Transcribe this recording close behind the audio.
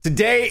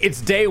Today,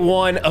 it's day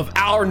one of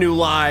our new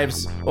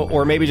lives,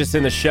 or maybe just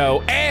in the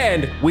show,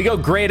 and we go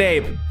Great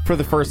Ape for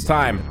the first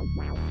time.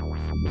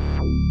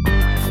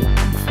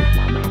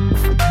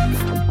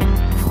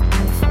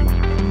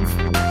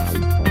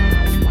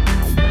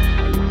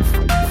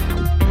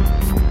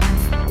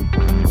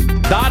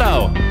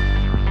 Doto!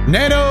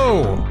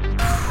 Nano!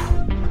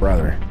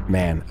 Brother,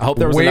 man, I hope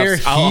there was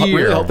enough. I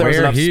really hope there was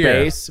enough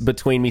space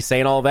between me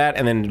saying all that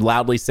and then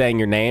loudly saying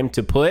your name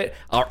to put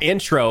our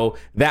intro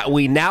that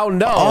we now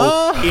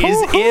know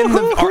is in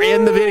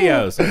the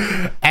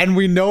videos, and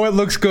we know it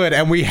looks good,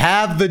 and we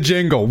have the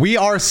jingle. We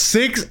are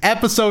 6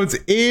 episodes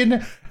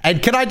in,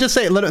 and can I just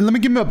say, let me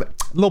give you a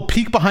little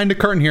peek behind the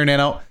curtain here,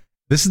 Nano.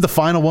 This is the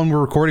final one we're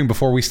recording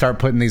before we start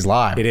putting these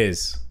live. It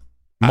is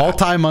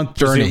multi-month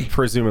journey,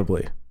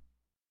 presumably.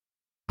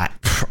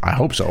 I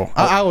hope so.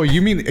 Oh,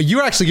 you mean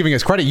you're actually giving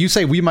us credit? You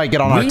say we might get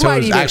on our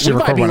toes. Actually,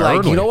 record one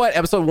early. You know what?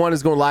 Episode 1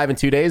 is going live in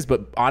 2 days,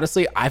 but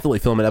honestly, I feel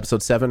like filming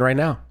episode 7 right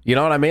now. You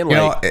know what I mean?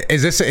 Like,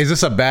 is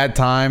this a bad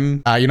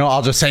time?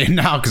 I'll just say it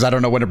now because I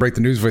don't know when to break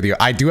the news with you.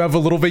 I do have a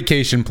little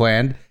vacation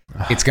planned.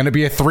 It's going to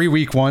be a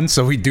 3-week one,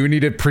 so we do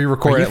need to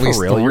pre-record at least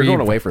 3. You're going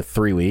away for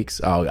 3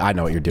 weeks? Oh, I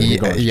know what you're doing.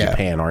 You're going to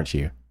Japan, aren't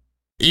you?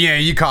 Yeah,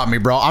 you caught me,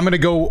 bro. I'm going to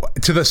go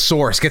to the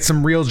source, get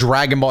some real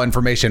Dragon Ball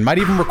information. Might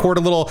even record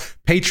a little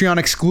Patreon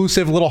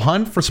exclusive little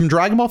hunt for some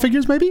Dragon Ball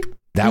figures, maybe?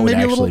 That would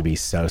actually be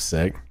so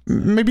sick.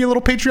 Maybe a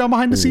little Patreon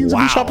behind the scenes.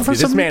 Wow,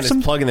 this man is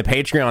plugging the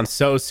Patreon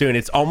so soon.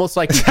 It's almost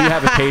like you do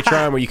have a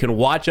Patreon where you can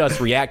watch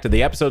us react to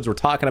the episodes we're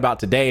talking about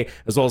today,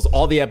 as well as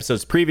all the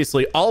episodes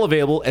previously, all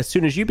available as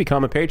soon as you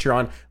become a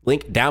Patreon.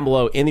 Link down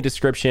below in the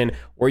description,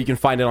 or you can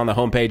find it on the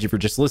homepage if you're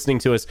just listening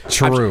to us.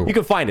 True. You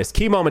can find us,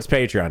 Key Moments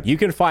Patreon. You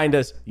can find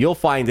us. You'll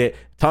find it.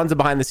 Tons of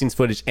behind the scenes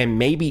footage, and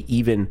maybe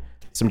even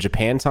some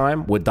Japan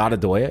time with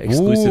DotoDoya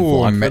exclusive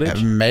vlog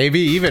footage. Maybe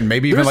even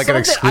like an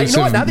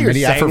exclusive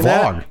mini after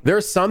vlog.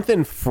 There's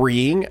something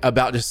freeing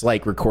about just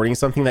like recording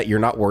something that you're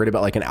not worried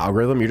about like an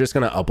algorithm. You're just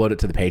going to upload it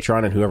to the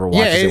Patreon, and whoever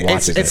watches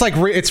watches it. It's like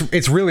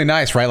it's really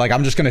nice, right? Like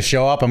I'm just going to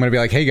show up. I'm going to be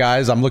like, hey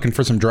guys, I'm looking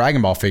for some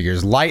Dragon Ball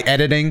figures. Light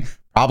editing,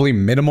 probably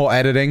minimal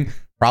editing,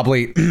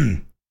 probably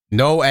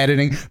no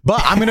editing,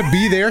 but I'm going to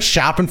be there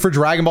shopping for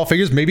Dragon Ball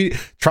figures, maybe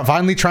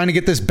finally trying to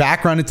get this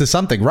background into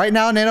something. Right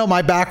now, Nano,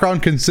 my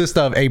background consists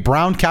of a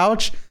brown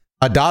couch,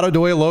 a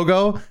DotoDoya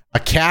logo, a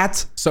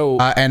cat,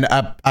 and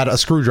a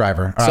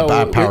screwdriver,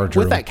 a power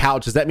drill. With that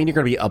couch, does that mean you're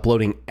going to be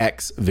uploading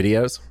X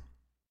videos?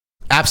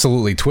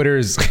 Absolutely.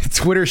 Twitter's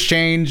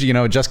change,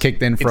 just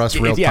kicked in for us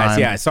real time.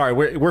 Yeah. Sorry,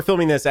 we're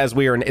filming this as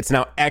we are. It's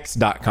now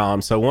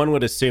X.com. So one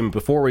would assume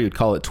before we would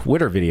call it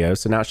Twitter videos.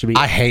 So now it should be.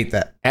 I hate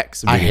that.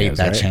 X videos, I hate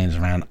that change,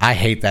 man. I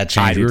hate that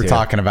change. We were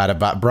talking about it,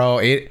 but bro,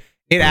 it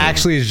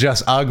actually is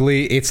just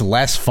ugly. It's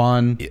less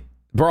fun.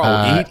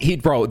 Bro,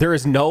 there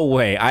is no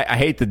way. I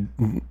hate to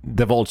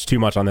divulge too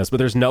much on this, but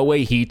there's no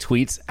way he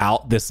tweets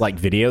out this like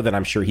video that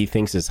I'm sure he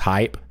thinks is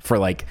hype for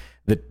like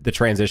the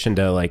transition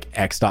to like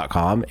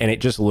X.com, and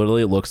it just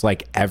literally looks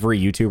like every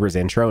YouTuber's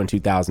intro in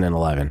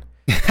 2011.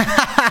 Because,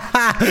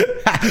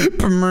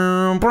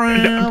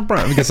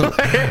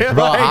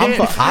 bro,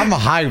 I'm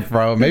hyped,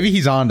 bro. Maybe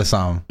he's on to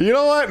something. You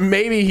know what?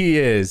 Maybe he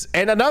is.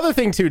 And another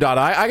thing too, Dot,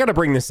 I got to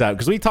bring this up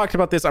because we talked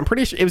about this. I'm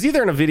pretty sure it was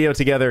either in a video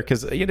together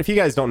because if you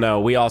guys don't know,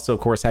 we also, of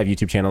course, have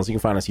YouTube channels. You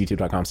can find us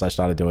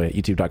youtube.com/DotoDoya,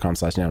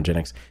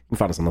 youtube.com/Nanogenix. You can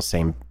find us on those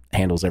same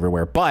handles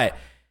everywhere. But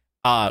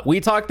we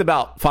talked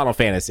about Final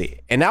Fantasy,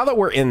 and now that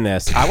we're in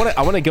this, I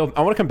want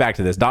to come back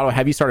to this. Doto,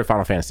 have you started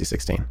Final Fantasy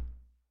 16?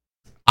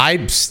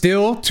 I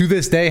still to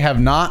this day have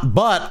not,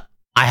 but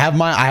I have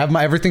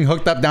my everything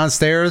hooked up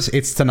downstairs.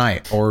 It's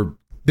tonight or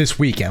this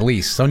week at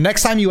least. So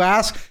next time you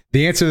ask,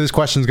 the answer to this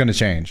question is going to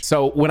change.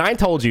 So when I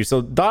told you,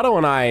 so Doto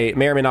and I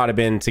may or may not have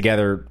been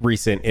together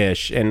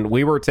recent-ish, and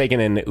we were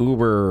taking an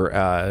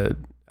Uber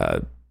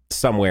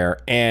somewhere,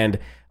 and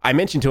I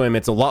mentioned to him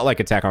it's a lot like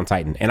Attack on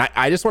Titan. And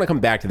I just want to come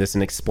back to this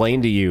and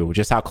explain to you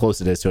just how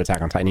close it is to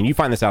Attack on Titan. And you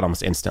find this out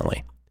almost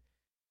instantly.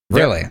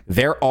 Really?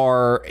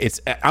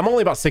 I'm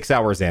only about 6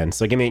 hours in,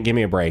 so give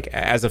me a break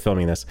as of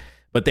filming this.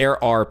 But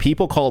there are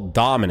people called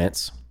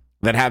dominants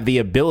that have the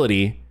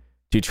ability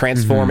to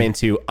transform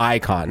into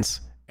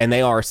icons, and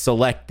they are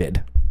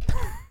selected.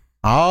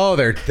 Oh,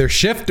 they're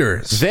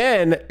shifters.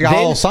 Then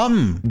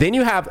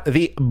you have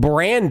the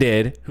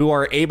branded who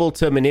are able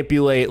to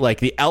manipulate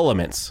like the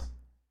elements.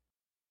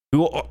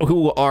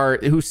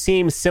 Who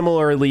seem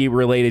similarly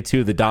related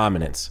to the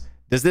dominants.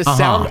 Does this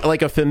sound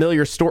like a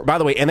familiar story? By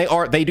the way, and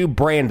they do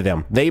brand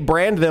them. They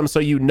brand them so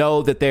you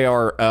know that they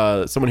are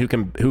someone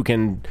who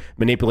can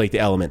manipulate the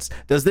elements.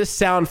 Does this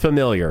sound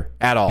familiar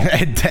at all?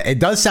 It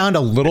does sound a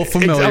little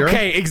familiar.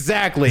 Okay,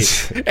 exactly.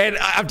 And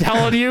I'm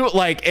telling you,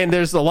 like, and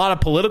there's a lot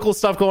of political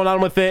stuff going on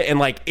with it, and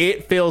like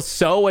it feels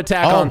so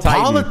Attack on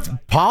Titan.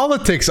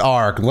 Politics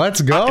arc.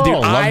 Let's go. Dude,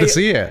 love to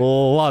see it.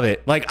 Love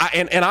it. Like,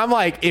 and I'm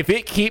like, if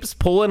it keeps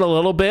pulling a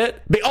little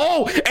bit.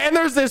 And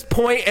there's this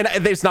point, and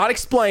it's not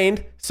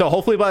explained. So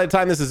hopefully by the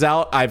time this is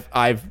out,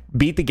 I've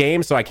beat the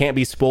game, so I can't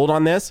be spoiled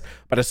on this.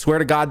 But I swear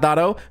to God,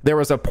 Doto, there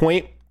was a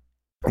point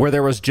where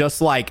there was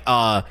just like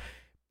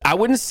I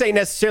wouldn't say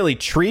necessarily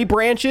tree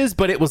branches,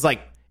 but it was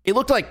like, it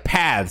looked like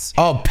paths.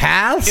 Oh,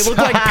 paths? It looked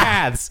like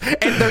paths. And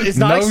it's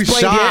not No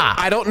explained shot.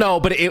 yet. I don't know,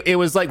 but it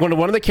was like when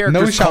one of the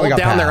characters shot we called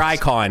got down their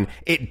paths. icon,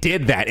 it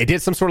did that. It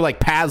did some sort of like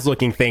paths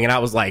looking thing, and I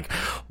was like,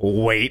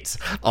 wait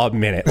a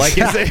minute. Like,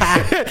 is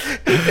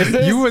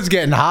this, You was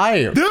getting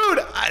hyped.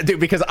 dude,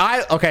 because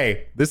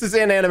this is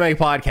an anime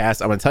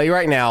podcast. I'm going to tell you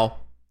right now,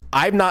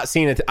 I've not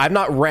seen it. I've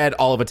not read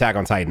all of Attack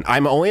on Titan.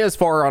 I'm only as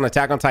far on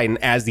Attack on Titan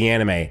as the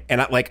anime.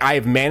 And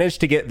I've managed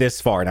to get this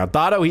far. Now,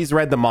 Dato, he's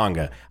read the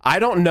manga. I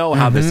don't know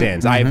how this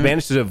ends. I've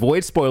managed to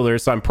avoid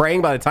spoilers. So I'm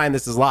praying by the time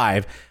this is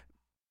live,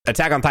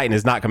 Attack on Titan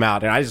has not come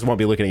out. And I just won't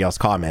be looking at y'all's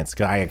comments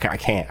because I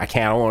can't. I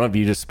don't want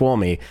you to spoil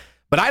me.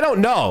 But I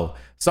don't know.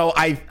 So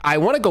I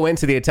want to go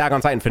into the Attack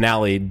on Titan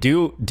finale,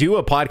 do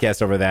a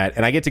podcast over that.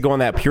 And I get to go on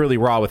that purely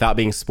raw without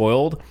being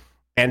spoiled.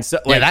 And so,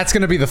 like, Yeah, that's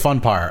going to be the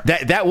fun part.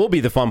 That will be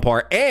the fun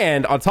part.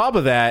 And on top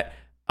of that,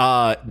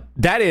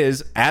 that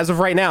is, as of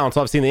right now,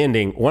 until I've seen the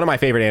ending, one of my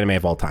favorite anime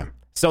of all time.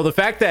 So the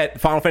fact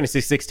that Final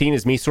Fantasy 16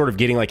 is me sort of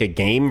getting like a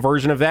game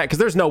version of that, because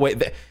there's no way.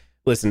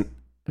 Listen,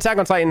 Attack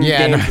on Titan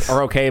games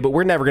are okay, but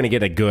we're never going to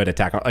get a good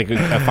Attack on, like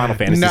a Final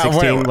Fantasy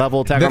 16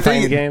 level Attack on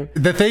Titan game.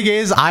 The thing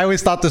is, I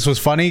always thought this was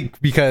funny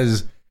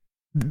because,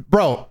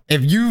 bro,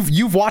 if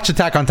you've watched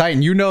Attack on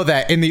Titan, you know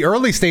that in the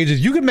early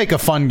stages you can make a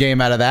fun game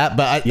out of that,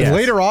 but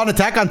later on,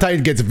 Attack on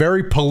Titan gets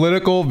very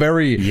political,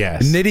 very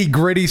nitty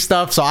gritty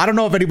stuff. So I don't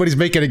know if anybody's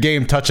making a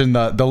game touching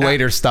the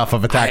later stuff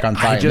of Attack on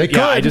Titan.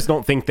 I just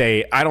don't think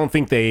they. I don't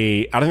think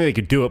they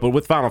could do it. But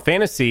with Final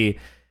Fantasy,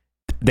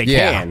 they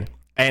can.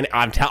 And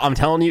I'm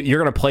telling you, you're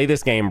gonna play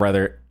this game,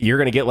 brother. You're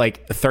gonna get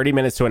like 30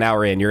 minutes to an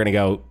hour in. You're gonna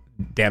go,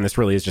 damn, this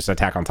really is just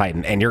Attack on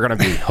Titan, and you're gonna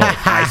be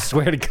hooked. I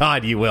swear to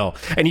God, you will.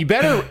 And you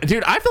better,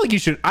 dude. I feel like you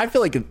should. I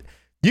feel like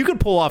you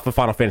could pull off a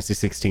Final Fantasy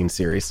 16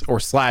 series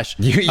or slash.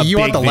 You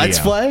want the Let's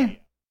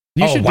Play?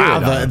 You should do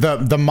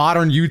it. The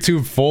modern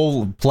YouTube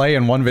full play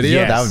in one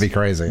video. Yes. That would be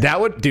crazy.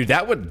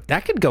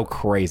 That could go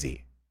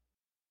crazy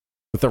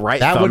with the right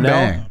that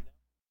thumbnail. Would bang.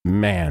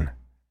 Man.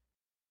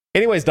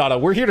 Anyways, Dada,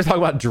 we're here to talk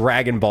about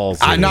Dragon Ball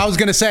Z. I was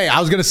gonna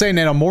say,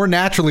 Nano, more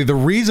naturally, the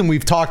reason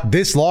we've talked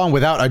this long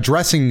without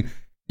addressing,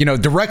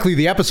 directly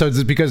the episodes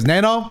is because,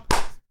 Nano,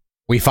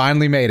 we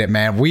finally made it,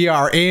 man. We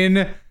are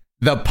in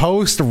the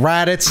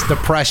post-Raditz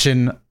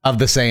depression of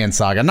the Saiyan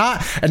saga. Not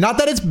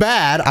that it's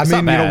bad. I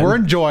mean, we're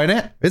enjoying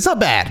it. It's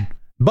not bad,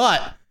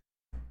 but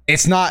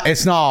it's not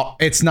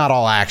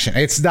all action.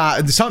 It's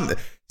not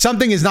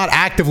something is not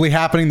actively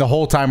happening the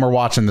whole time we're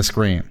watching the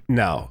screen.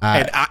 No.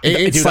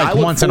 It's like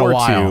once in a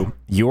while. To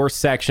your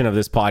section of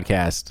this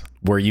podcast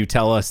where you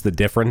tell us the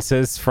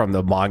differences from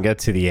the manga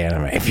to the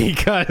anime,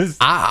 because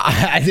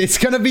it's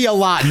going to be a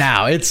lot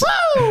now. It's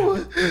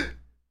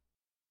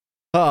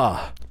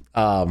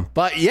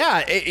but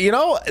yeah,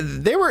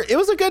 it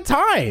was a good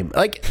time.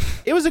 Like,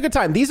 it was a good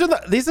time. These are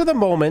the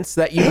moments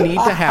that you need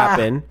to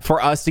happen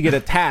for us to get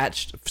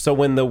attached. So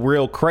when the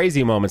real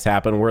crazy moments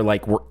happen, we're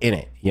in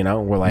it,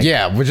 we're like,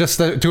 we're just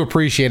to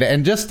appreciate it.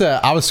 And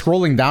I was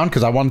scrolling down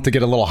because I wanted to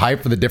get a little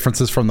hype for the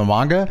differences from the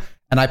manga.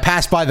 And I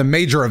passed by the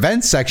major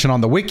events section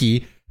on the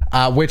wiki,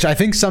 which I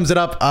think sums it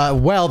up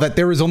well, that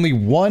there is only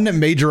one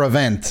major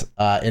event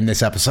in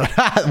this episode.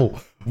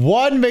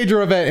 One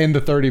major event in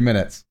the 30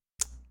 minutes.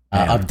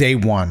 Of day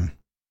one.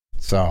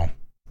 So,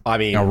 I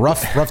mean,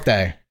 rough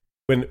day.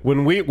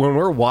 When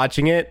we're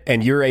watching it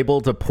and you're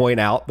able to point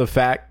out the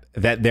fact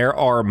that there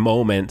are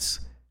moments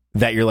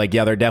that you're like,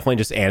 yeah, they're definitely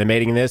just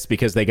animating this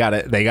because they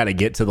gotta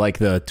get to like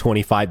the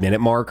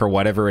 25-minute mark or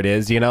whatever it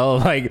is,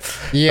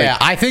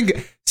 I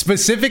think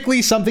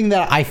specifically something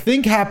that I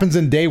think happens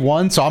in day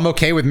one, so I'm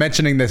okay with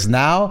mentioning this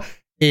now,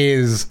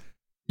 is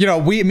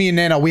me and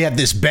Nano, we have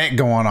this bet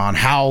going on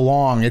how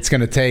long it's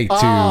going to take to.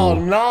 Oh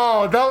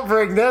no! Don't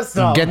bring this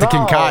up. Get to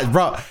Kinkai,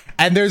 bro.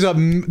 And there's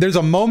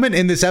a moment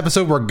in this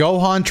episode where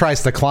Gohan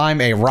tries to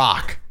climb a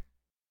rock,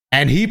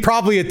 and he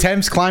probably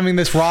attempts climbing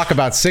this rock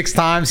about 6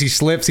 times. He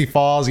slips, he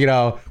falls,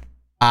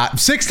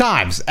 6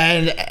 times.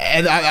 And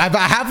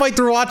I halfway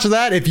through watching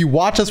that, if you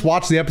watch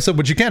the episode,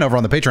 which you can over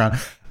on the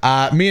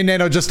Patreon, me and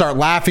Nano just start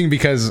laughing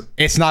because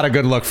it's not a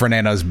good look for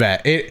Nano's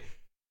bet.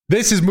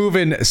 This is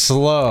moving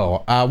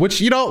slow,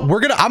 which I'm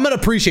gonna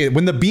appreciate it.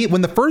 When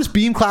the first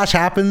beam clash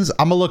happens,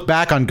 I'm gonna look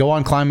back on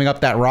Gohan climbing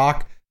up that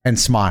rock and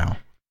smile,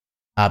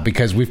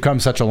 because we've come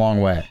such a long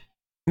way.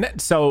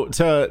 So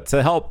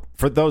to help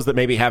for those that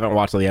maybe haven't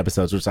watched all the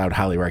episodes, which I would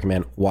highly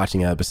recommend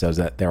watching the episodes,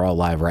 that they're all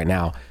live right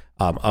now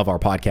of our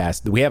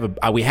podcast.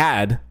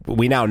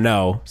 We now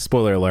know,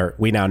 spoiler alert,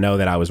 we now know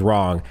that I was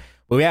wrong.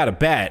 But we had a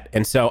bet,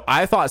 and so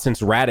I thought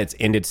since Raditz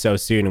ended so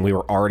soon and we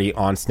were already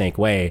on Snake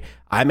Way,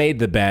 I made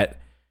the bet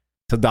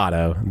to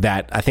Dato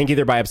that I think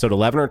either by episode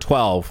 11 or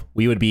 12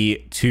 we would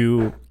be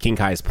to King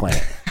Kai's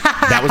planet.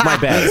 That was my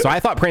bet. So I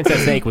thought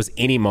Princess Snake was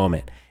any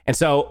moment. And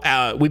so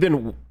we've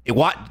been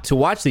to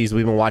watch these.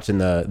 We've been watching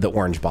the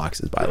orange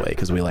boxes, by the way,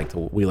 because we like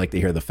to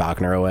hear the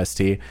Falconer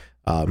OST.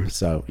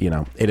 So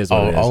it is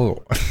what it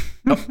is.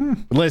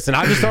 Listen,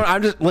 I'm just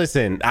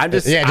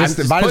Yeah, just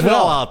I'm might as putting it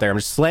all well. out there. I'm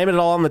just slamming it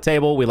all on the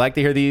table. We like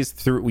to hear these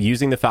through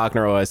using the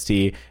Falconer OST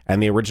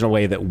and the original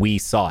way that we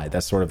saw it.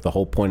 That's sort of the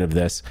whole point of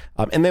this.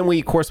 And then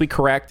we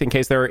correct in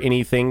case there are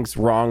any things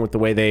wrong with the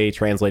way they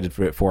translated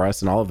it for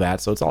us and all of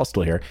that. So it's all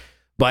still here.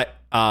 But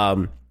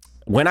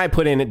when I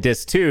put in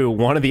disc 2,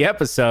 one of the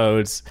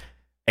episodes,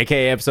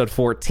 aka episode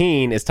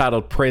 14, is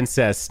titled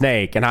Princess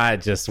Snake, and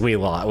we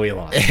lost.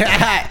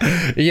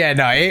 Yeah,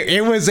 no,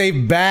 it was a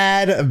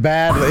bad.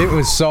 It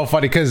was so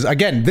funny because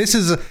again, this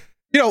is,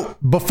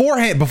 before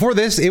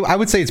this, I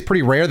would say it's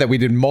pretty rare that we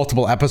did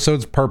multiple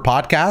episodes per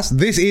podcast.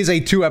 This is a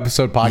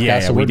 2-episode podcast, Yeah,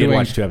 so we did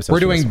watch 2 episodes. We're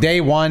doing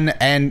day 1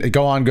 and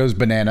Gohan Goes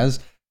Bananas.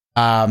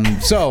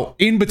 So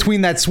in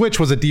between that switch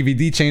was a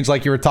DVD change,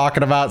 like you were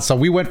talking about. So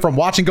we went from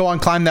watching Gohan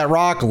climb that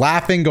rock,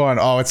 laughing, going,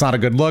 "Oh, it's not a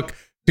good look,"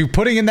 to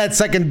putting in that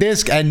second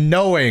disc and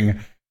knowing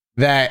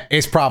that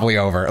it's probably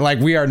over. Like,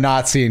 we are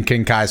not seeing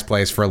King Kai's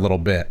place for a little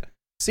bit.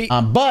 See,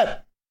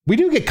 but we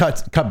do get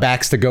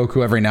cutbacks to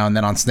Goku every now and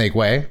then on Snake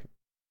Way.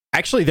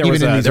 Actually, there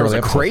was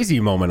a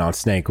crazy moment on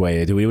Snake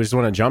Way. Do we just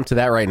want to jump to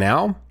that right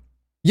now?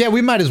 Yeah,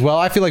 we might as well.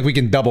 I feel like we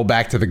can double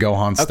back to the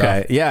Gohan stuff.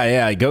 Okay,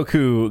 yeah.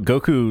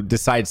 Goku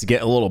decides to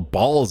get a little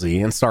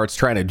ballsy and starts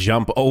trying to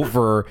jump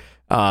over.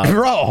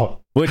 Bro,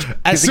 which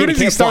as soon as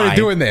he started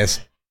doing this.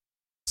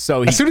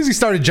 So as soon as he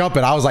started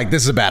jumping, I was like,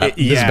 "This is a bad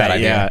idea."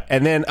 Yeah.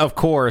 And then, of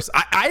course,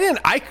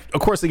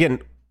 again,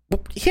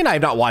 he and I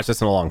have not watched this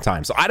in a long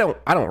time, so I don't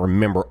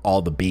remember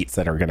all the beats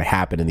that are going to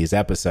happen in these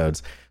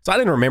episodes. So I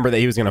didn't remember that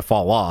he was going to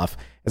fall off.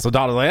 And so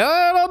Donald's like,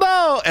 "I don't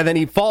know," and then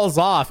he falls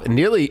off and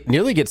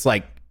nearly gets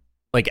like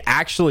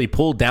actually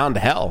pulled down to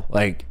hell.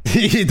 Like,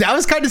 that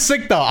was kind of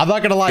sick though. I'm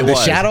not gonna lie. The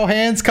shadow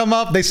hands come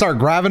up, they start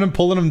grabbing him,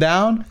 pulling him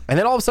down, and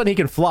then all of a sudden he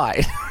can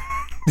fly.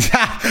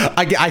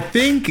 I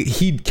think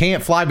he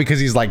can't fly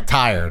because he's like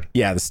tired.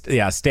 Yeah,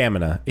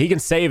 stamina. He can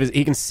save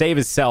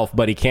himself,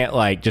 but he can't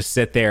like just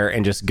sit there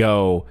and just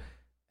go.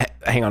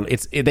 Hang on,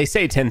 they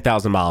say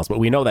 10,000 miles, but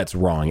we know that's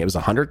wrong. It was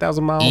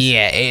 100,000 miles.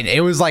 Yeah,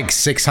 it was like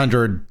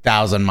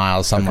 600,000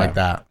 miles, something like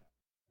that.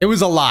 It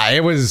was a lie.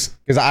 It was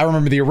because I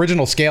remember the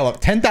original scale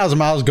of 10,000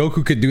 miles.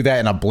 Goku could do that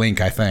in a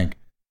blink, I think,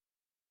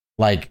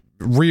 like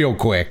real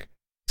quick.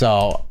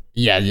 So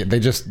yeah,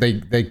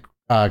 they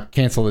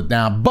canceled it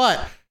down,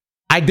 but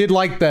I did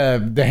like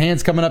the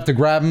hands coming up to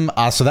grab him.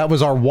 So that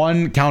was our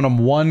one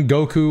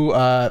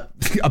Goku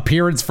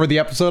appearance for the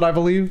episode, I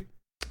believe.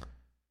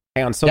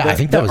 Hang on. So yeah, I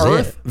think that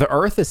was it. The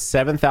Earth is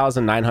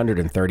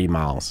 7,930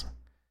 miles.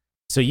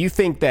 So you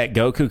think that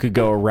Goku could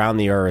go around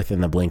the Earth in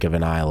the blink of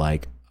an eye,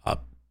 like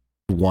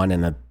 1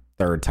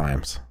 1/3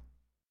 times?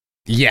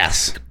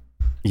 Yes.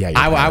 Yeah,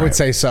 I would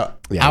say so.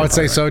 Yeah, I would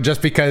say so,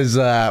 just because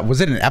was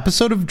it an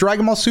episode of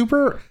Dragon Ball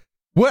Super?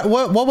 What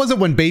was it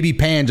when Baby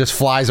Pan just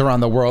flies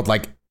around the world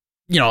like?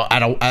 I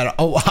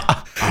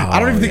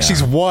don't even think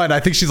she's 1. I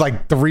think she's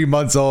like 3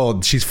 months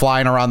old. She's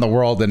flying around the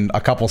world in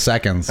a couple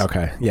seconds.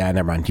 Okay. Yeah,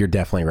 never mind. You're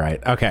definitely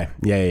right. Okay.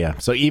 Yeah.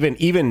 So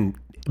even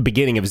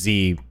beginning of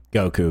Z,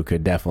 Goku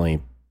could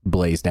definitely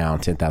blaze down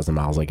 10,000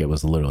 miles like it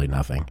was literally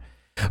nothing.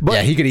 But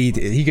yeah, he could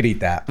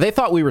eat that. They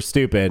thought we were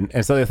stupid,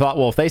 and so they thought,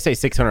 well, if they say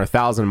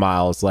 600,000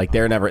 miles, like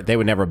they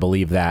would never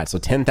believe that. So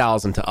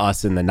 10,000 to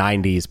us in the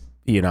 90s,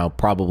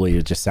 probably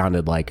it just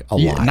sounded like a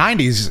lot.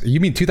 90s?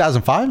 You mean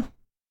 2005?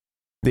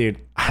 Dude,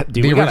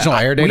 the original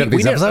air date of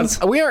these episodes?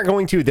 We aren't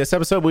going to this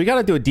episode, but we got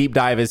to do a deep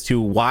dive as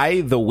to why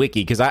the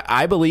wiki, because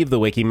I believe the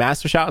wiki,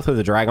 master shout out to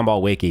the Dragon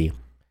Ball wiki,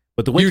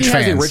 but the wiki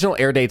has the original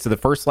air dates of the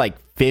first like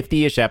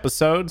 50-ish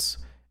episodes.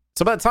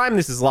 So by the time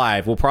this is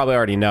live, we'll probably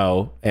already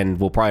know, and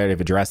we'll probably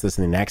have addressed this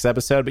in the next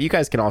episode, but you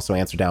guys can also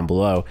answer down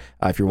below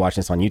if you're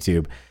watching this on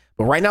YouTube.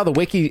 But right now, the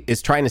wiki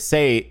is trying to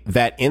say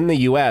that in the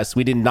US,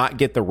 we did not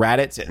get the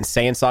Raditz and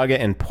Saiyan saga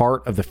and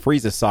part of the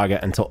Frieza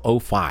saga until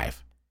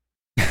 2005.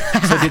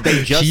 So did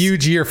they just...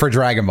 Huge year for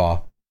Dragon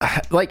Ball.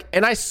 Like,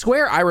 and I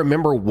swear I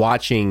remember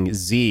watching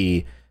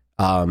Z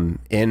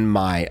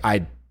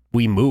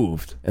we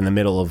moved in the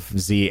middle of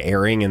Z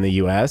airing in the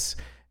US,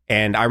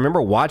 and I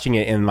remember watching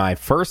it in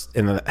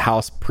the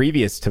house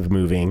previous to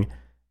moving,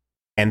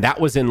 and that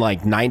was in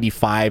like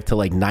 95 to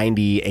like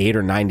 98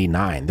 or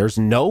 99. There's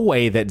no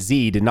way that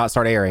Z did not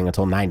start airing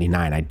until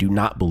 99. I do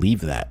not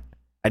believe that.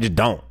 I just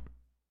don't.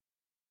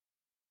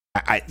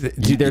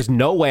 Dude, there's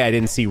no way I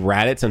didn't see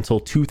Raditz until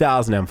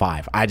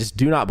 2005. I just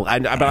do not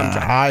believe.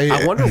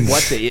 I wonder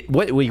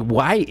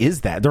why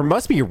is that? There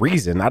must be a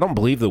reason. I don't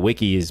believe the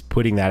wiki is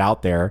putting that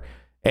out there.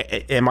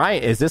 Am I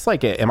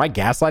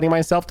gaslighting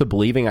myself to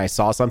believing I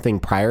saw something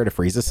prior to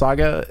Frieza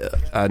Saga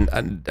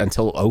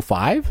until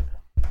 2005?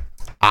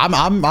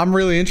 I'm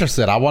really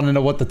interested. I want to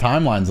know what the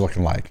timeline's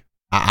looking like.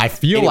 I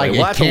feel like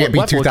it can't be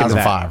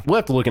 2005. We'll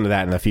have to look into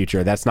that in the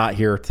future. That's not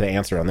here to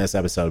answer on this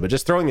episode, but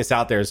just throwing this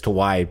out there as to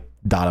why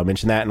Doto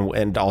mentioned that,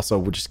 and also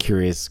we're just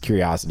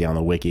curiosity on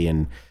the wiki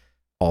and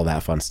all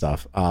that fun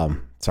stuff.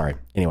 Sorry.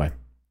 Anyway.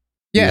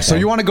 Yeah. So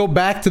you want to go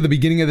back to the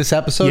beginning of this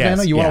episode,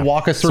 Anna? You want to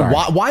walk us through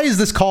why is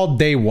this called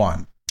Day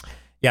 1?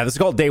 Yeah, this is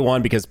called day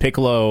one because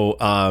Piccolo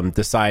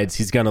decides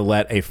he's going to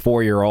let a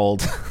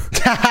 4-year-old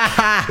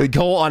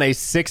go on a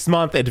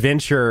 6-month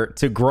adventure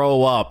to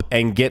grow up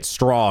and get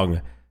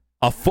strong.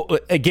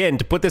 Again,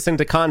 to put this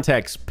into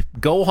context,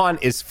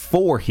 Gohan is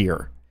 4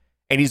 here,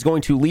 and he's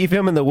going to leave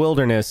him in the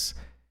wilderness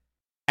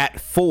at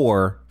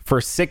 4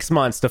 for 6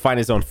 months to find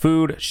his own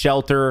food,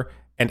 shelter,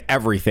 and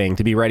everything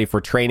to be ready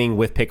for training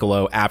with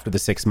Piccolo after the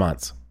 6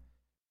 months.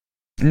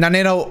 Now,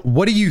 Nano,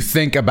 what do you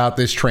think about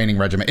this training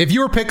regimen? If you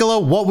were Piccolo,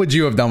 what would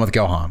you have done with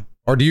Gohan?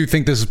 Or do you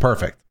think this is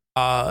perfect?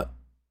 I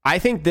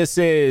think this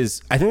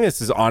is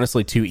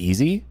honestly too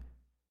easy.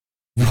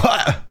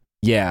 What?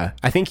 Yeah,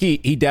 I think he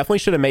definitely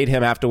should have made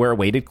him have to wear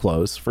weighted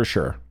clothes for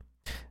sure.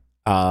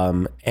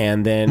 And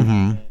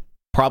then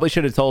probably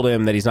should have told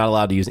him that he's not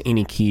allowed to use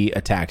any key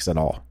attacks at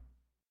all.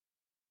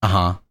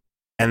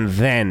 And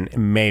then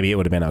maybe it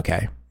would have been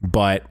okay.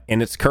 But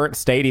in its current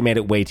state, he made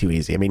it way too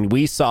easy. I mean,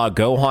 we saw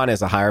Gohan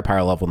as a higher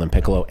power level than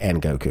Piccolo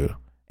and Goku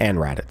and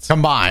Raditz.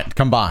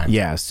 Combined.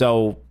 Yeah,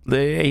 so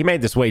he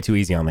made this way too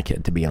easy on the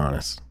kid, to be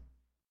honest.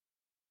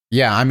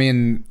 Yeah, I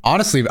mean,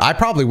 honestly, I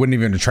probably wouldn't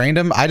even have trained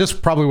him. I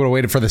just probably would have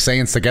waited for the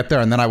Saiyans to get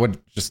there, and then I would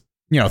just,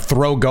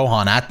 throw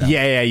Gohan at them.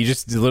 Yeah, you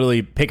just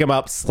literally pick him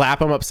up,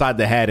 slap him upside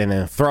the head, and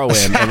then throw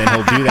him, and then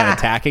he'll do that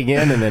attack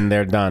again, and then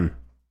they're done.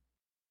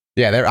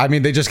 Yeah,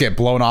 they just get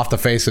blown off the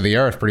face of the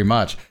earth pretty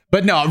much.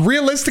 But no,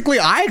 realistically,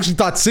 I actually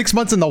thought 6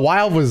 months in the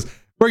wild was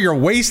where you're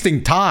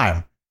wasting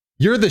time.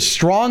 You're the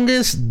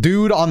strongest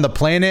dude on the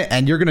planet,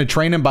 and you're going to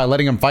train him by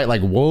letting him fight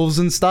like wolves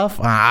and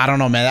stuff? I don't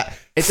know, man.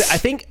 I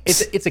think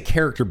it's a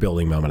character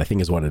building moment, I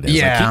think is what it is.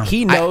 Yeah. Like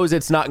he knows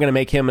it's not going to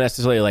make him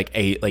necessarily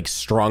like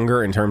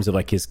stronger in terms of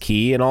like his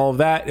ki and all of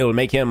that. It would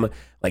make him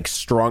like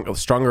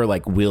stronger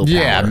like willpower.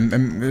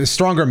 Yeah,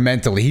 stronger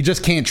mentally. He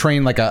just can't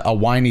train like a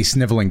whiny,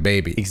 sniveling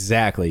baby.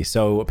 Exactly.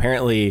 So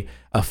apparently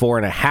a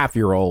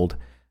 4.5-year-old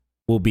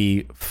will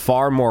be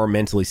far more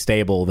mentally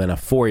stable than a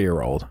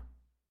 4-year-old.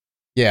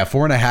 Yeah,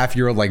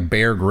 4.5-year-old like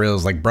Bear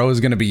Grylls. Like, bro is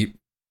going to be...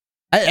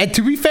 And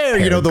to be fair,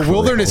 the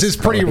wilderness is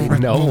pretty...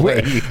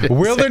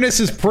 Wilderness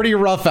is pretty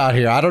rough out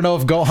here. I don't know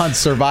if Gohan's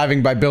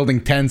surviving by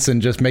building tents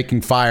and just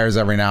making fires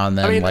every now and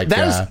then. I mean,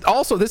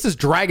 this is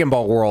Dragon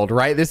Ball world,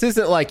 right? This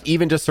isn't like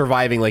even just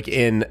surviving like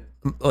in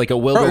like a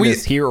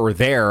wilderness here or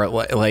there.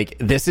 Like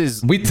this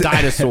is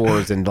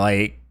dinosaurs and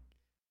like...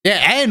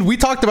 Yeah, and we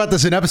talked about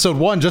this in episode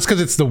 1. Just because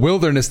it's the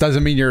wilderness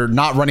doesn't mean you're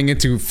not running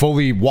into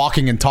fully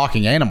walking and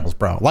talking animals,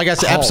 bro. Like I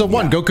said, episode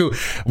 1,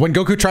 when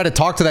Goku tried to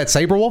talk to that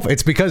saber wolf,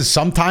 it's because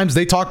sometimes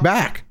they talk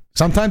back.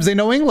 Sometimes they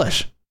know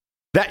English.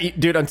 That,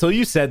 dude, until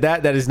you said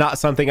that is not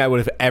something I would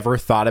have ever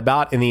thought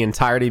about in the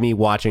entirety of me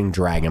watching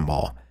Dragon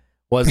Ball.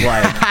 Was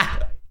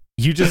like,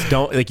 you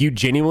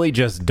genuinely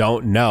just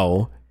don't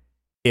know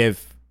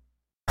if...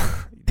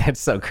 That's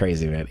so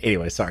crazy, man.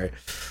 Anyway, sorry.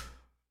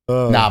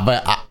 Nah,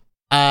 but...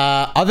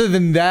 other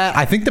than that,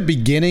 I think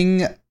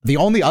the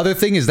only other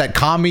thing is that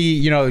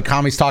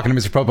Kami's talking to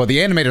Mr. Popo. The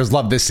animators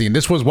love this scene.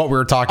 This was what we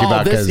were talking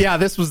about.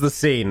 This was the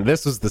scene.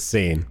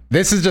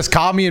 This is just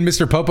Kami and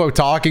Mr. Popo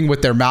talking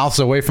with their mouths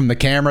away from the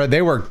camera.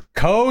 They were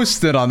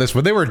coasting on this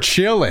one. They were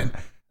chilling.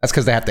 That's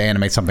because they have to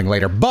animate something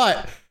later.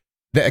 But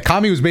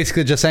Kami was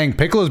basically just saying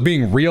Piccolo's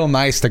being real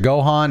nice to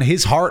Gohan.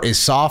 His heart is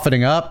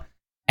softening up.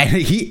 And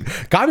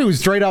Kami was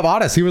straight up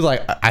honest. He was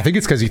like, I think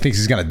it's because he thinks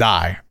he's going to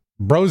die.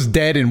 Bro's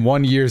dead in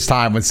 1 year's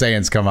time when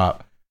Saiyans come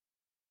up.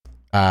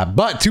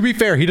 But to be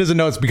fair, he doesn't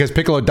know it's because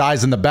Piccolo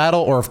dies in the battle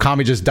or if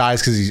Kami just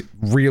dies because he's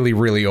really,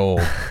 really old.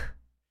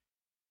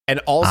 And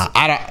also,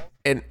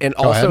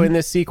 in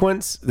this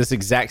sequence, this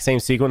exact same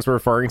sequence we're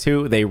referring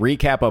to, they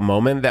recap a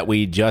moment that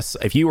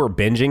if you were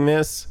binging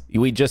this,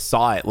 we just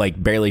saw it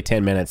like barely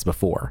 10 minutes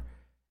before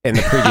in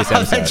the previous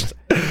episode.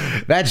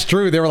 That's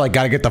true. They were like,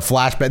 gotta get the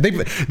flashback.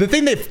 The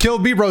thing that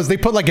killed me, bro, is they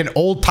put like an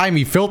old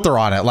timey filter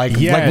on it. Like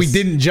we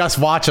didn't just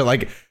watch it.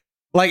 Like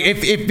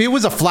if it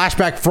was a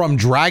flashback from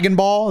Dragon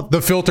Ball,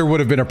 the filter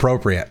would have been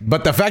appropriate.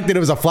 But the fact that it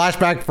was a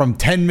flashback from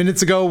 10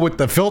 minutes ago with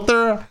the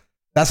filter,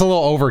 that's a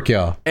little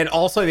overkill. And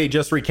also, they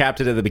just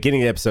recapped it at the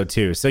beginning of the episode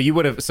too. So you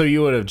would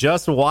have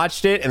just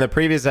watched it in the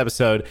previous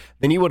episode,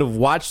 then you would have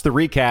watched the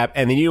recap,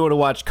 and then you would have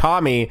watched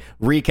Kami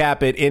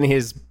recap it in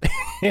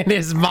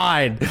his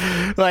mind.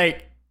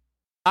 Like,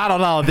 I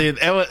don't know, dude.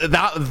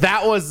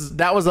 That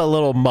was a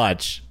little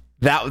much.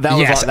 That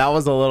was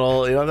a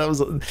little, that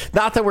was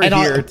not that we're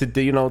here to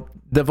do,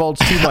 divulge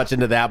too much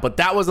into that, but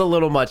that was a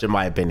little much in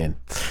my opinion.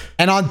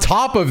 And on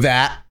top of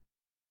that,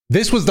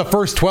 this was the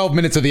first 12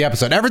 minutes of the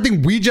episode.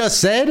 Everything we just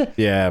said,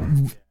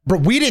 but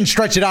we didn't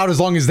stretch it out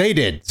as long as they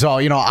did. So,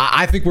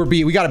 I think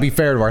we got to be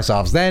fair to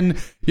ourselves. Then,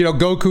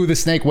 Goku, the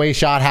snake way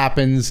shot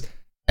happens,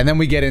 and then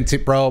we get into,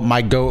 bro,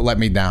 my goat let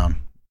me down.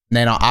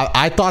 And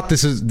I thought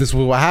this was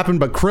what happened,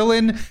 but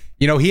Krillin,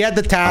 he had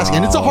the task,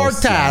 and it's a hard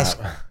task.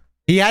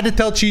 He had to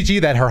tell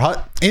Chi-Chi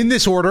that in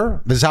this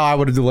order, this is how I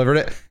would have delivered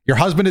it. Your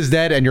husband is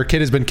dead, and your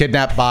kid has been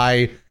kidnapped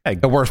by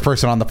the worst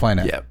person on the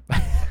planet. Yep.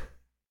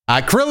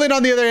 Krillin,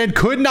 on the other hand,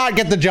 could not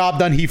get the job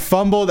done. He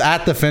fumbled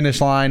at the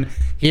finish line.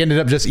 He ended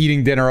up just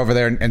eating dinner over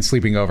there and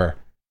sleeping over.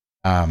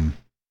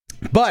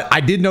 But I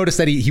did notice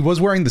that he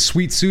was wearing the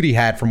sweet suit he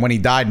had from when he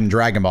died in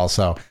Dragon Ball.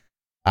 So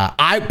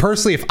I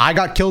personally, if I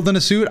got killed in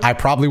a suit, I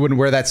probably wouldn't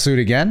wear that suit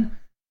again.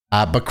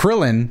 But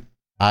Krillin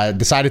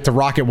decided to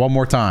rock it one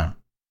more time.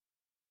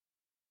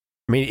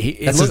 I mean,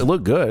 it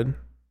looked good.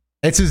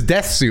 It's his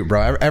death suit,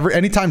 bro.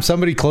 Anytime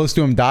somebody close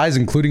to him dies,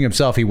 including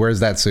himself, he wears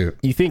that suit.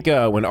 You think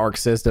when Arc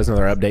Sys does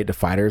another update to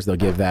Fighters, they'll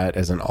give that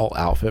as an alt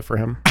outfit for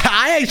him?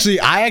 I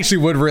actually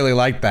would really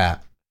like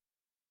that.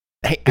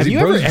 Hey, have you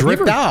ever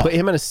put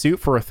him in a suit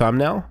for a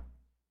thumbnail?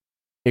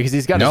 Because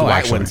he's got his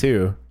white one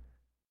too.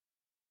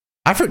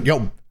 I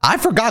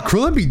forgot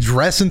Krillin be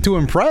dressing to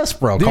impress,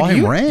 bro. Dude, Call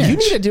him Ranch. You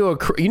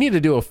need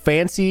to do a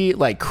fancy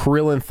like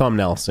Krillin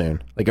thumbnail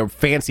soon, like a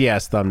fancy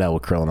ass thumbnail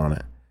with Krillin on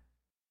it.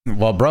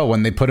 Well, bro,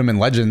 when they put him in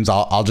Legends,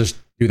 I'll just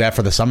do that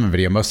for the summon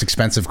video. Most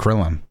expensive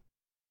Krillin.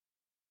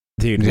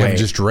 Dude,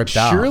 just dripped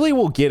out. Surely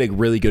we'll get a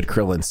really good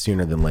Krillin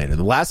sooner than later.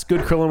 The last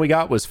good Krillin we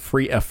got was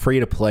a free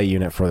to play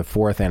unit for the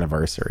 4th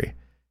anniversary.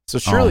 So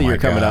surely you're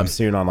coming up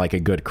soon on like a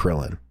good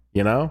Krillin,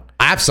 you know?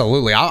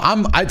 Absolutely.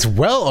 It's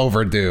well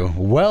overdue.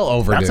 Well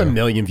overdue. That's a 1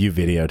 million view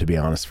video, to be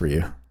honest, for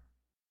you.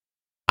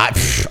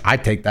 I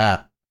take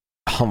that.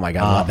 Oh my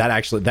god,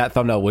 that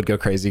thumbnail would go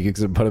crazy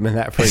because it put him in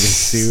that freaking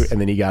suit,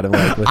 and then he got him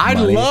like with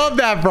money. Love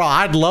that, bro.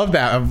 I'd love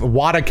that. A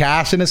wad of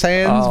cash in his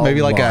hands,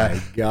 maybe like a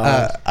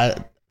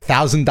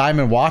 1,000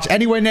 diamond watch.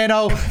 Anyway,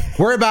 Nano,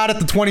 we're about at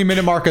the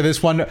 20-minute mark of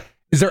this one.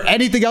 Is there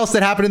anything else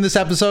that happened in this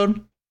episode?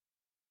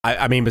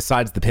 I mean,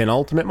 besides the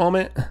penultimate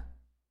moment.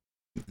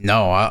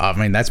 No, I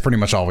mean, that's pretty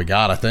much all we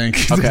got, I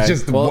think. Okay. It's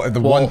just the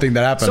one thing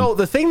that happened. So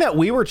the thing that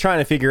we were trying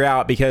to figure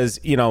out, because,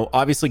 you know,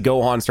 obviously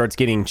Gohan starts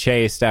getting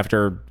chased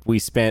after we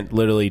spent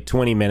literally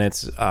 20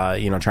 minutes,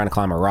 trying to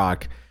climb a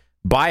rock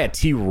by a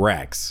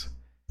T-Rex.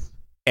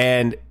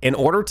 And in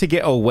order to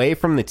get away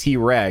from the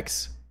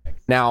T-Rex,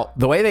 now,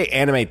 the way they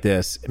animate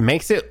this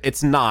makes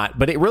it's not,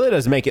 but it really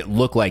does make it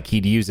look like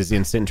he'd use his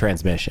instant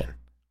transmission.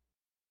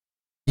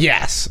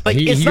 Yes, like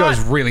he goes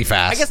really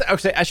fast. I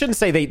guess I shouldn't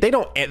say they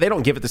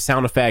don't give it the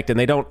sound effect, and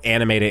they don't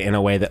animate it in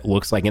a way that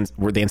looks like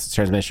the instant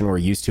transmission we're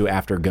used to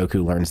after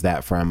Goku learns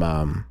that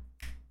from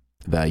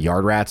the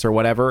Yard Rats or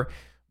whatever.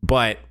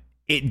 But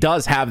it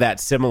does have that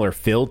similar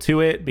feel to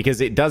it because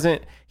it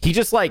doesn't. He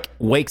just like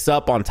wakes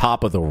up on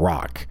top of the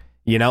rock,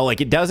 you know.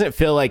 Like it doesn't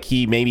feel like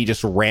he maybe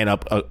just ran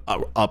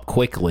up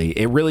quickly.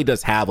 It really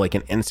does have like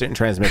an instant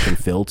transmission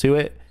feel to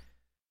it,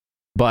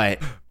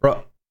 but.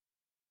 Bro.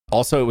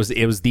 Also,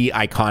 it was the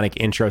iconic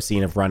intro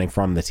scene of running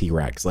from the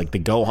T-Rex, like the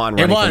Gohan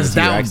running from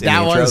the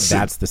T-Rex.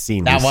 That's the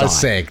scene. That was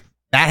sick.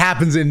 That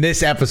happens in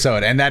this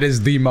episode, and that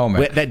is the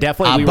moment. That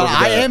definitely. But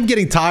I am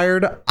getting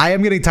tired. I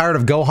am getting tired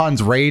of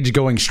Gohan's rage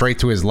going straight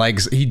to his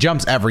legs. He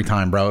jumps every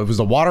time, bro. It was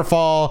the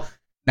waterfall.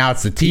 Now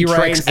it's the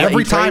T-Rex.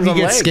 Every time he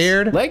gets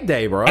scared, leg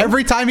day, bro.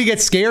 Every time he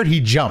gets scared, he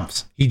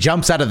jumps. He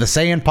jumps out of the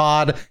Saiyan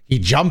pod. He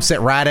jumps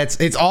at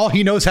Raditz. It's all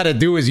he knows how to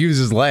do is use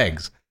his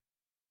legs.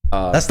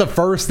 That's the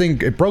first thing.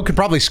 Bro could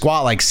probably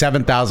squat like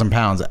 7,000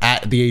 pounds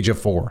at the age of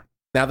 4.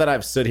 Now that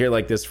I've stood here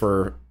like this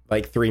for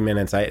like 3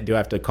 minutes, I do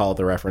have to call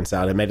the reference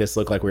out. It made us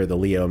look like we were the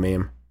Leo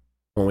meme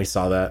when we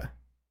saw that.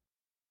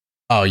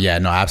 Oh yeah,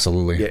 no,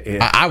 absolutely.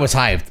 Yeah. I was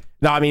hyped.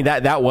 No, I mean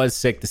that was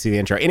sick to see the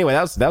intro. Anyway,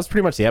 that was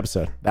pretty much the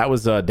episode. That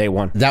was day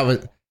 1. That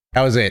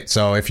was it.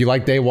 So if you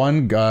like day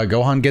 1,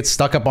 Gohan gets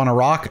stuck up on a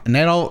rock.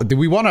 Nano, do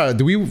we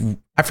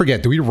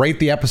rate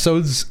the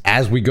episodes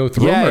as we go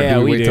through them? Or yeah,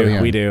 do we wait till the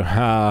end? We do.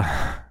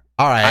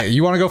 All right,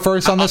 you want to go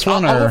first on this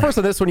one? I'll go first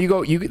on this one.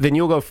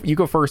 You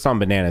go first on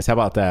Bananas. How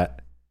about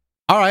that?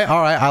 All right.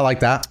 I like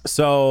that.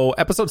 So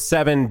episode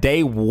 7,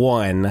 day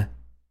 1.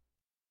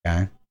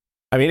 Okay.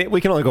 I mean,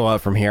 we can only go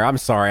up from here. I'm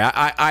sorry.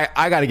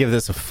 I got to give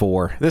this a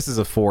 4. This is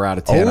a 4 out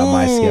of 10 on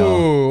my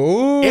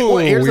scale.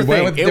 Here's the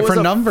thing. It was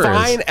a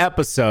fine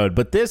episode,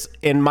 but this,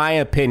 in my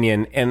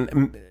opinion,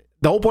 and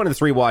the whole point of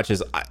this rewatch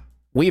is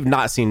we've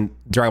not seen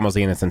Dragon Ball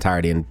Z in its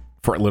entirety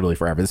for literally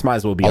forever. This might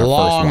as well be our first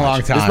watch.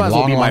 Long time. This might as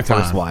well be my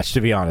first watch,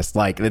 to be honest.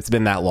 Like, it's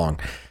been that long.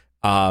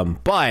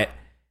 But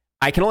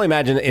I can only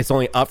imagine it's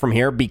only up from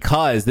here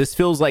because this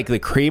feels like the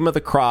cream of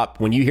the crop.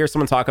 When you hear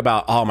someone talk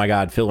about, oh my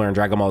God, filler in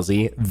Dragon Ball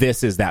Z,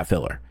 this is that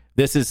filler.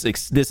 This is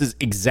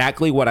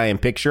exactly what I am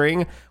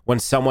picturing when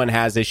someone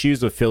has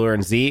issues with filler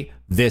in Z.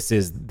 This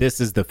is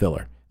the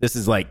filler. This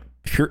is like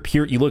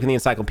pure. You look in the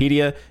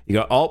encyclopedia, you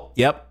go, oh,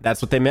 yep,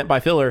 that's what they meant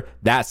by filler.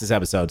 That's this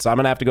episode. So I'm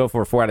gonna have to go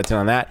for a 4 out of 10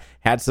 on that.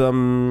 Had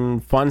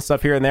some fun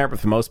stuff here and there, but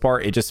for the most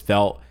part, it just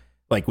felt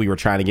like we were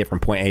trying to get from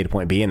point A to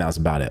point B, and that was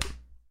about it.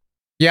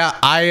 Yeah,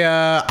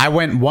 I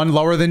went 1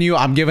 lower than you.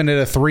 I'm giving it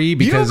a 3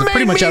 because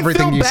pretty much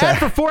everything you said.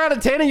 For 4 out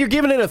of 10, and you're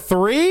giving it a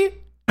 3?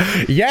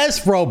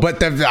 Yes, bro.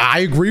 But I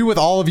agree with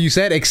all of you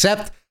said,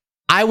 except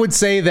I would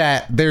say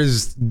that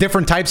there's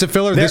different types of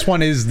filler. This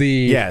one is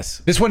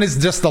This one is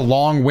just the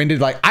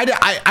long-winded. Like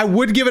I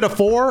would give it a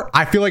 4.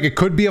 I feel like it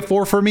could be a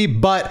 4 for me,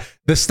 but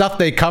the stuff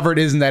they covered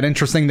isn't that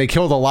interesting. They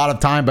killed a lot of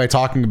time by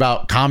talking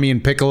about Kami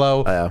and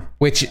Piccolo,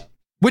 which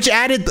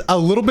added a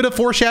little bit of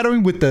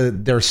foreshadowing with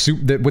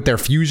their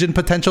fusion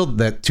potential,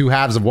 the 2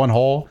 halves of one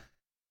whole.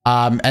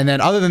 And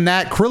then other than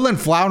that, Krillin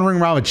floundering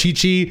around with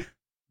Chi-Chi.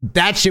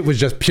 that shit was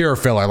just pure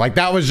filler. Like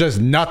that was just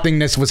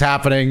nothingness was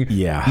happening.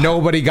 Yeah.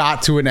 Nobody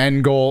got to an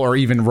end goal or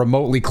even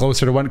remotely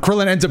closer to one.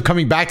 Krillin ends up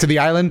coming back to the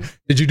island.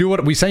 Did you do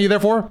what we sent you there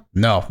for?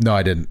 No,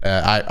 I didn't.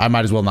 I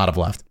might as well not have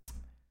left.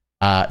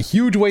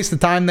 Huge waste of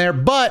time there,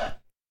 but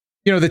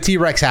you know, the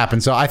T-Rex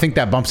happened, so I think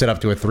that bumps it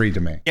up to a 3 to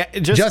me. Yeah,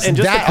 just to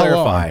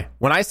clarify, alone.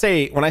 when I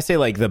say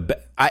like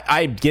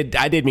I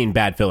did mean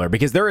bad filler,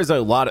 because there is a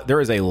lot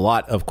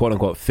of quote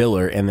unquote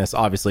filler in this,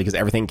 obviously, because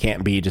everything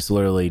can't be just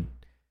literally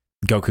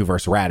Goku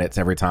versus Raditz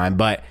every time.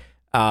 But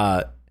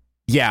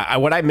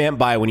what I meant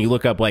by when you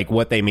look up like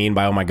what they mean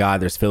by, oh my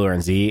god, there's filler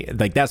in Z,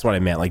 like that's what I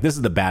meant. Like this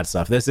is the bad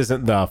stuff. This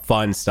isn't the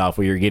fun stuff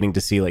where you're getting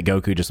to see like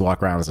Goku just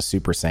walk around as a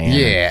Super Saiyan.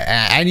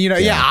 Yeah, and you know,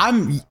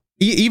 I'm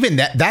even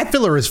that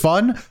filler is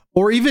fun.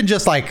 Or even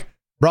just like,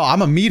 bro,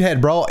 I'm a meathead,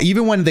 bro.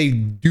 Even when they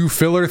do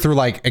filler through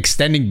like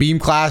extending beam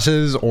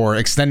clashes or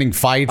extending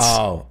fights,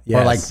 or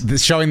like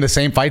showing the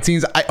same fight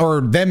scenes,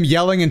 or them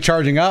yelling and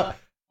charging up,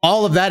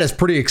 all of that is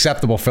pretty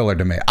acceptable filler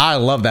to me. I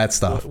love that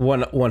stuff.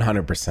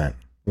 100%.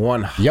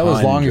 Yell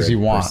as long as you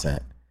want.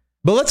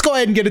 But let's go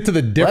ahead and get into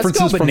the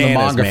differences from the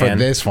manga for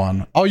this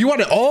one. Oh, you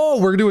want to? Oh,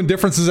 we're doing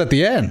differences at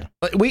the end.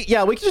 We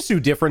could just do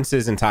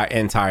differences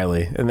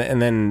entirely, and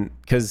then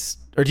because.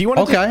 Or do you want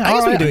to? Okay, I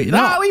guess we can do it.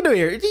 No, we can do it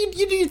here. You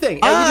do your thing.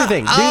 You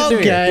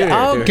do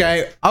your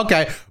thing.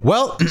 Okay.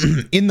 Well,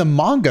 in the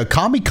manga,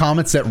 Kami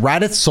comments that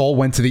Raditz soul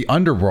went to the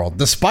underworld,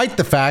 despite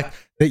the fact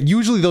that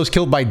usually those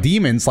killed by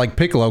demons like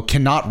Piccolo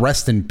cannot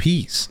rest in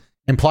peace,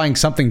 implying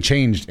something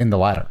changed in the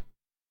latter.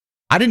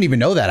 I didn't even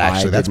know that,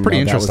 actually. That's pretty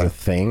interesting. That was a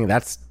thing.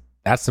 That's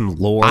some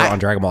lore on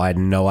Dragon Ball. I had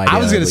no idea. I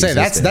was going to say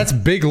that's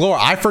big lore.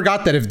 I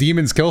forgot that if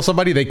demons kill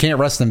somebody, they can't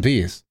rest in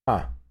peace.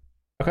 Huh.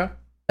 Okay.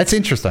 That's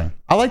interesting.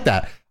 I like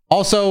that.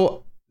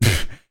 Also,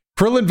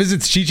 Krillin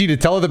visits Chi-Chi to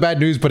tell her the bad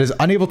news, but is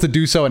unable to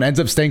do so and ends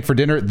up staying for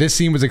dinner. This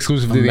scene was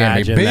exclusive to the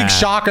anime.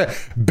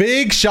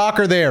 Big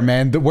shocker there,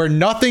 man, where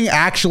nothing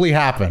actually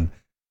happened.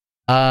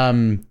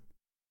 And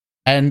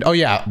oh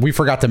yeah, we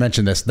forgot to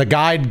mention this. The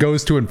guide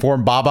goes to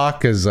inform Baba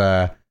because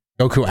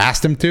Goku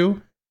asked him to.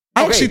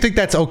 I actually think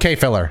that's okay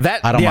filler.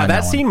 I don't mind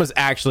that scene one. Was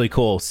actually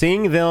cool.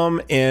 Seeing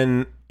them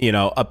in,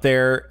 up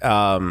there,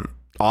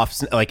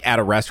 off like at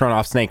a restaurant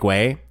off Snake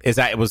Way,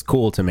 it was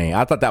cool to me.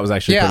 I thought that was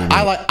actually pretty neat.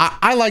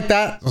 I like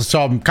that. So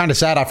I'm kind of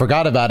sad I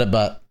forgot about it,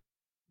 but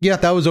yeah,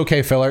 that was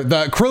okay filler.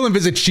 The Krillin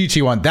visits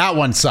Chi-Chi one, that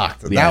one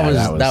sucked.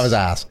 That was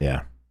ass.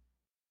 Yeah,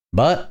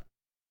 but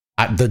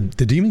the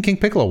Demon King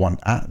Piccolo one,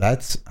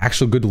 that's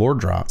actually a good lore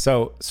drop.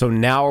 So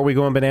now are we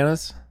going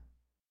bananas?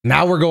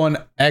 Now we're going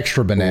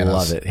extra bananas.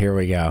 Love it. Here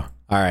we go.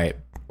 All right.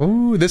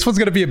 Ooh, this one's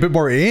going to be a bit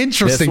more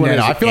interesting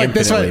now. I feel like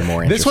this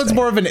one's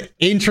more of an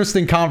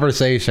interesting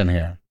conversation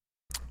here.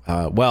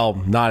 Well,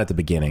 not at the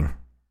beginning.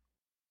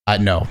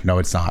 No,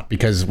 it's not.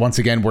 Because once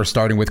again, we're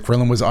starting with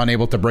Krillin was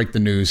unable to break the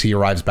news. He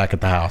arrives back at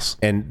the house.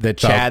 And the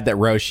Chad that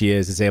Roshi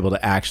is able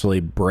to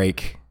actually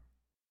break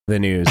the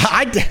news to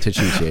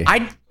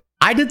Chi-Chi.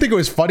 I did think it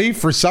was funny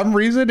for some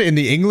reason in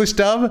the English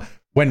dub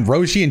when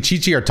Roshi and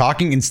Chi-Chi are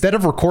talking, instead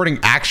of recording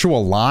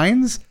actual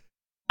lines,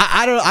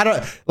 I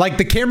don't like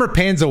the camera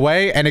pans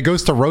away and it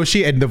goes to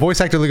Roshi and the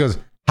voice actor goes,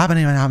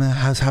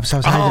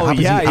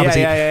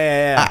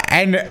 yeah.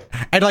 And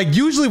like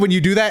usually when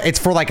you do that, it's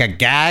for like a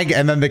gag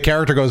and then the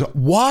character goes,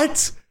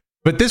 what?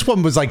 But this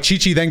one was like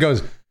Chi-Chi then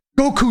goes,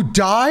 Goku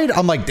died?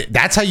 I'm like,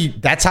 that's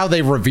how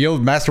they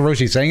revealed Master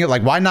Roshi saying it.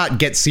 Like, why not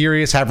get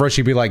serious? Have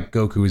Roshi be like,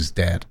 Goku is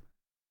dead.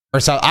 Or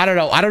so I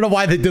don't know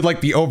why they did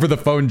like the over the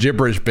phone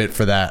gibberish bit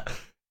for that.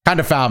 Kind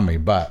of found me,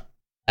 but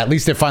at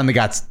least if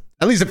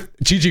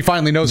Chi-Chi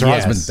finally knows her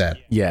husband's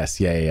dead.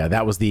 Yes, yeah.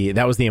 That was the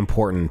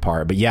important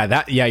part. But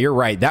you're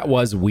right. That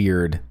was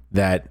weird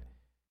that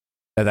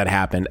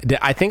happened.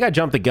 I think I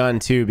jumped the gun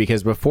too,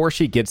 because before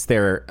she gets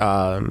there,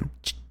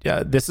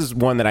 this is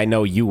one that I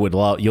know you'll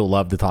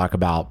love to talk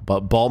about.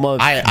 But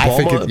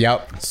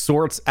Bulma,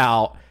 sorts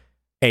out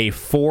a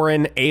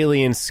foreign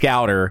alien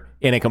scouter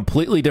in a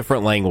completely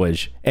different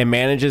language and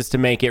manages to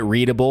make it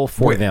readable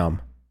for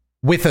them.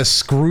 With a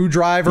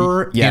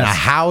screwdriver in a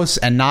house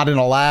and not in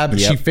a lab.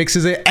 She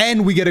fixes it.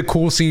 And we get a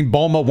cool scene.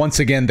 Bulma, once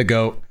again, the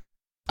GOAT.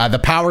 The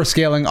power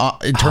scaling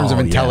in terms of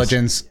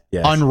intelligence,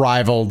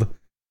 unrivaled.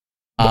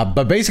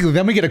 But basically,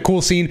 then we get a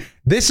cool scene.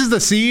 This is the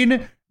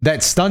scene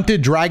that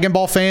stunted Dragon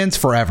Ball fans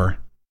forever.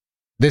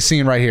 This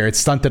scene right here. It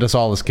stunted us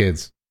all as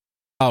kids.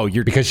 Oh,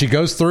 because she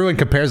goes through and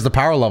compares the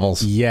power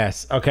levels.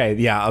 Yes. Okay.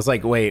 Yeah. I was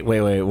like, wait.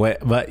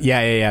 But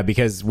yeah.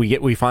 Because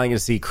we finally get to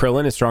see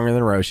Krillin is stronger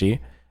than Roshi.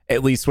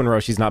 At least when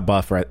Roshi's not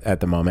buff at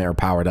the moment or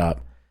powered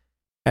up.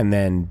 And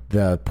then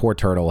the poor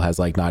turtle has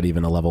like not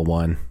even a level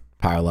 1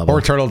 power level.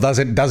 Poor turtle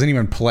doesn't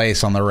even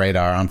place on the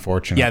radar,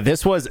 unfortunately. Yeah,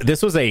 this was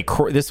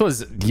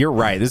you're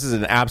right. This is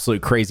an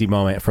absolute crazy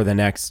moment for the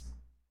next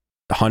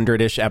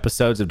 100-ish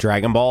episodes of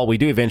Dragon Ball. We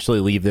do eventually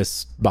leave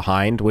this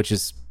behind, which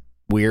is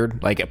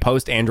weird. Like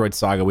post Android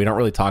Saga, we don't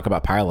really talk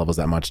about power levels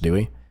that much, do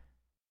we?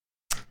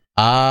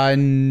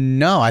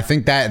 No, I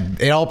think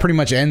that it all pretty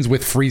much ends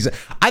with Frieza.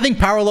 I think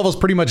power levels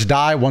pretty much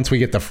die once we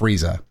get to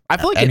Frieza. I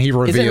feel like he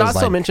reveals, is it not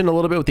so mentioned a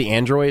little bit with the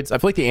androids? I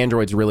feel like the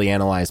androids really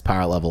analyze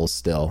power levels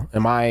still.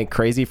 Am I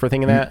crazy for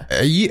thinking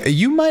that?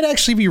 You might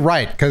actually be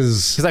right,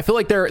 because I feel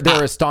like they're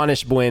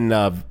astonished when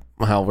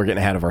well, we're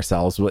getting ahead of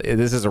ourselves.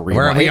 This is a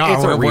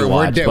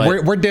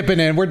rewatch. We're dipping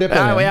in. We're dipping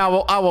in. Yeah,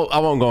 I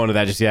won't go into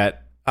that just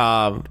yet.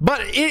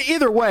 But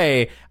either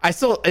way, I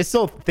still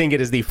think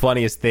it is the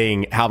funniest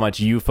thing how much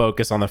you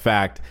focus on the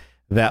fact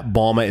that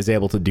Bulma is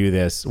able to do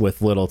this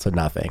with little to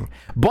nothing.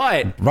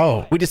 But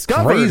bro, we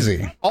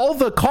discovered all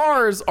the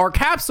cars are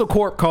Capsule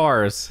Corp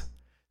cars.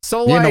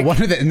 So yeah,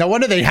 no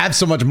wonder they have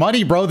so much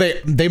money, bro.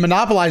 They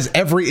monopolize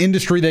every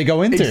industry they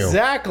go into.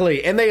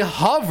 Exactly, and they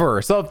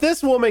hover. So if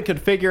this woman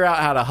could figure out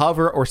how to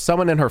hover, or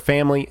someone in her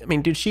family, I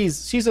mean, dude,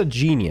 she's a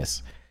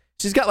genius.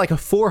 She's got like a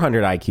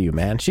 400 IQ,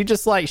 man. She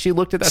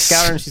looked at that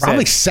scouter and she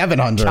probably said,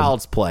 700.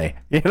 Child's play.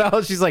 You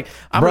know, she's like,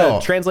 I'm going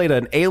to translate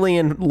an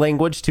alien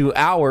language to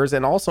ours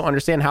and also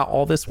understand how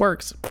all this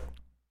works.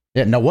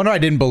 Yeah, no wonder I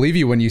didn't believe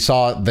you when you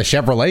saw the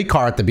Chevrolet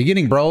car at the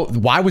beginning, bro.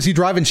 Why was he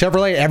driving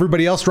Chevrolet?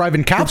 Everybody else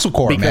driving Capsule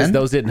Corp, because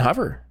those didn't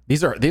hover.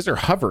 These are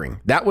hovering.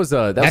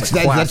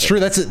 That's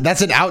true.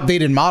 That's an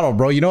outdated model,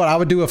 bro. You know what I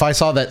would do if I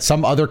saw that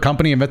some other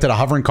company invented a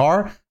hovering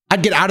car?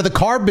 I'd get out of the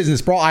car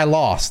business, bro. I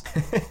lost.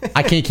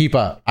 I can't keep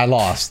up. I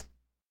lost.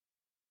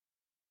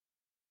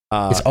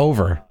 It's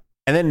over.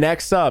 And then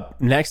next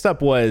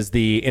up was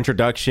the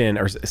introduction,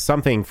 or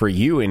something for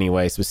you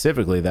anyway,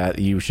 specifically that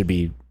you should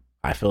be,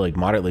 I feel like,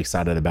 moderately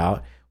excited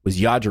about,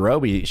 was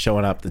Yajirobe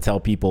showing up to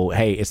tell people,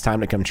 hey, it's time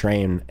to come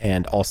train,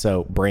 and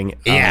also bring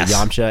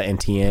Yamcha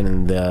and Tien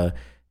and the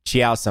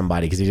Chiao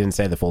somebody, because he didn't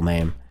say the full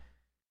name.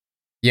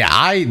 Yeah,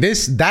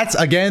 that's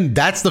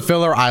the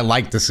filler I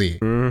like to see.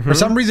 Mm-hmm. For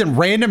some reason,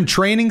 random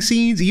training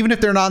scenes, even if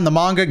they're not in the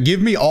manga,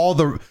 give me all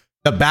the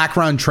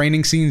background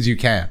training scenes you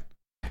can.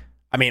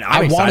 I mean,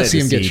 I want to see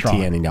him get strong.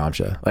 Tien and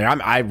Yamcha. Like,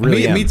 I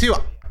really am. Me too.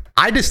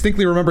 I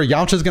distinctly remember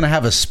Yamcha's gonna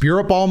have a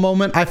spirit ball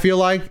moment. I feel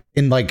like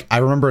I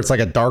remember it's like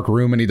a dark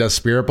room and he does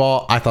spirit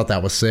ball. I thought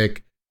that was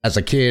sick as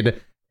a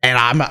kid, and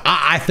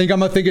I think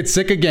I'm gonna think it's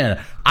sick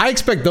again. I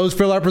expect those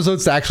filler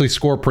episodes to actually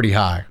score pretty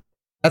high.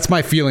 That's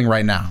my feeling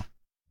right now.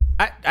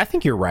 I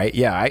think you're right.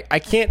 Yeah, I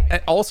can't.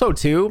 Also,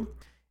 too,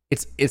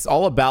 it's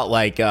all about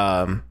like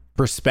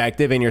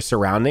perspective in your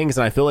surroundings,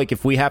 and I feel like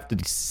if we have to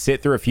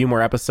sit through a few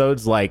more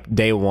episodes, like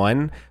day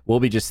one, we'll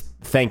be just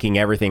thanking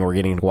everything we're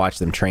getting to watch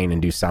them train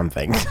and do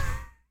something.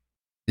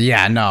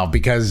 Yeah, no,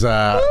 because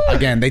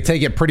again, they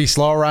take it pretty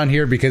slow around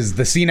here, because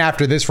the scene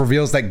after this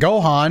reveals that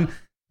Gohan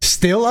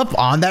still up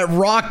on that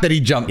rock that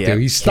he jumped to.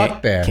 He's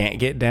stuck there. Can't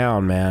get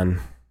down,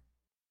 man.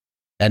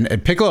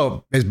 And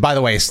Piccolo is, by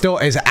the way,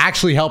 is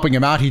actually helping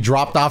him out. He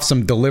dropped off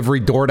some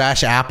delivery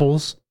DoorDash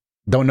apples.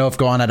 Don't know if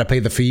Gohan had to pay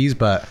the fees,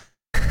 but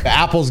the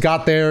apples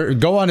got there.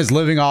 Gohan is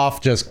living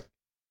off just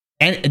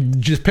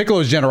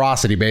Piccolo's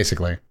generosity,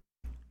 basically.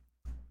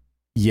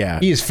 Yeah,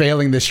 he is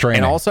failing this training,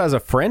 and also has a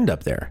friend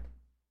up there.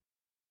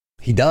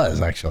 He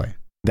does, actually.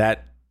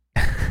 That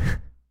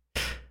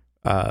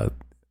a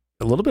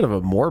little bit of a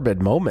morbid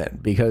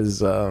moment,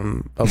 because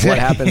of what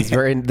happens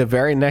the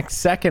very next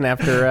second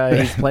after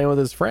he's playing with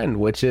his friend,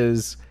 which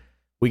is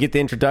we get the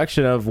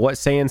introduction of what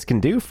Saiyans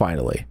can do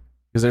finally,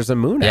 because there's a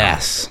moon.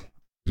 Yes,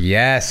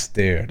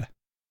 dude.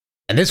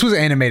 And this was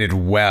animated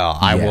well,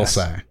 I will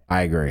say.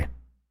 I agree.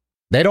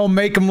 They don't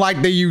make them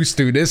like they used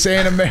to. This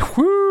anime,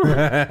 whoo.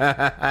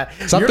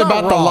 Something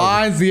about the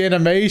lines, the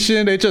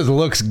animation, it just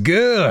looks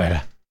good.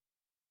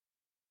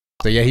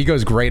 So yeah, he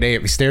goes grade A.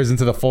 He stares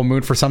into the full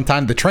moon for some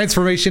time. The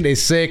transformation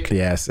is sick.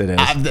 Yes, it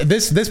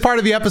is. This part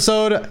of the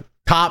episode,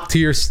 top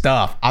tier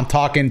stuff. I'm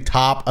talking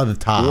top of the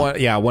top.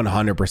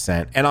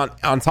 100%. And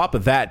on top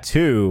of that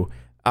too,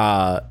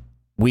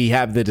 we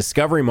have the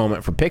discovery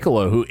moment for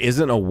Piccolo, who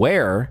isn't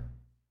aware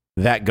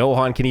that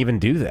Gohan can even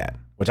do that,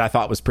 which I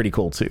thought was pretty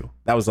cool too.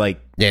 That was like,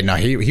 yeah, no,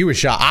 he was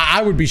shocked.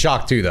 I would be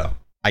shocked too, though,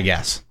 I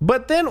guess.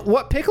 But then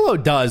what Piccolo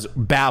does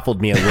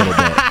baffled me a little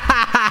bit.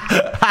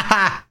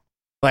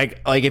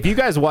 Like if you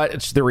guys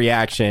watch the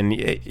reaction,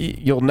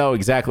 you'll know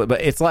exactly.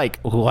 But it's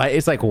like what?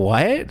 It's like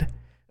what?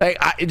 Like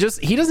he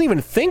doesn't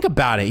even think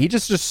about it. He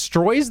just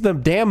destroys the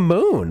damn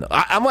moon.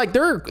 I'm like,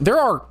 there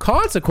are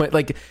consequences.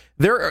 Like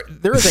there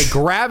is a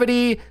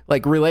gravity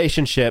like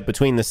relationship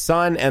between the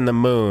sun and the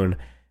moon.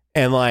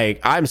 And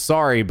like, I'm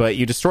sorry, but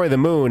you destroy the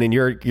moon and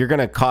you're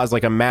gonna cause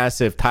like a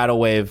massive tidal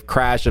wave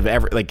crash of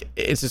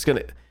it's just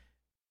gonna.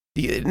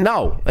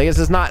 No, like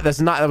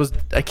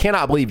I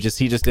cannot believe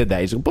he just did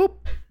that. He's like, boop,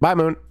 bye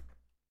moon.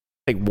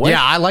 Like what?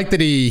 Yeah, I like that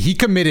he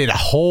committed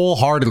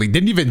wholeheartedly.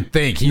 Didn't even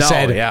think. He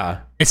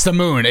said, it's the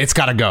moon. It's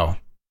got to go.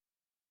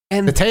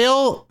 And the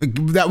tail,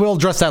 that we'll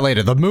address that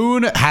later. The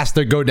moon has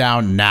to go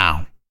down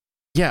now.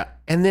 Yeah,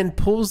 and then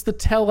pulls the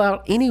tail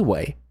out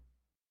anyway.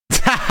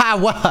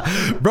 Well,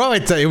 bro,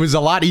 it was a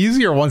lot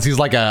easier once he's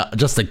like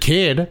just a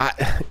kid.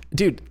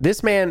 Dude,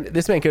 this man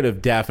could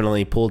have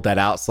definitely pulled that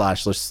out /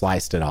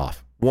 sliced it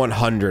off.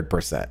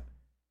 100%.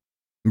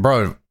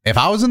 Bro, if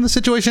I was in the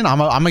situation, I'm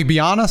gonna be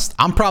honest,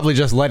 I'm probably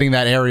just letting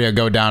that area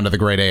go down to the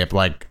Great Ape.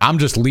 Like, I'm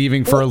just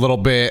leaving for a little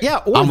bit. Yeah,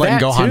 I'm letting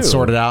Gohan too.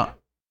 sort it out.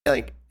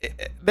 Like,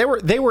 they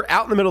were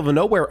out in the middle of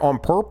nowhere on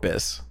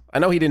purpose. I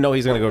know he didn't know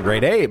he's going to go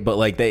Great Ape, but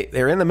like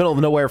they're in the middle of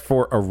nowhere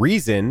for a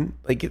reason.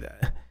 Like,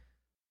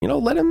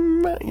 let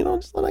him,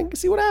 just let him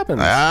see what happens.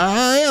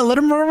 Yeah, let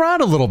him run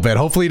around a little bit.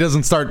 Hopefully he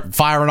doesn't start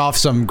firing off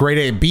some Great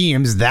Ape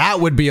beams. That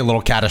would be a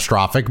little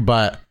catastrophic,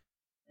 but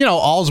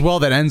all's well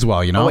that ends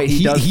well, Oh, wait,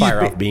 he does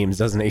fire off beams,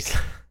 doesn't he?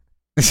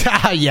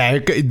 Yeah,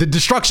 the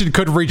destruction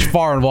could reach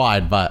far and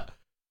wide, but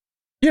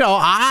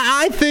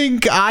I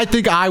think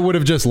I would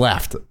have just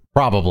left,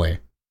 probably.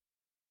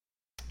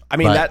 I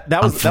mean, that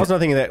was another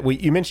thing that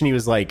you mentioned. He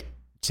was like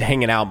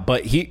hanging out,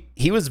 but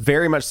he was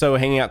very much so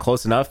hanging out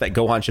close enough that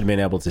Gohan should have been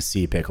able to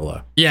see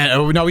Piccolo. Yeah,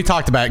 no, we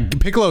talked about it.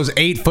 Piccolo's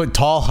 8 foot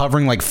tall,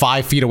 hovering like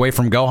 5 feet away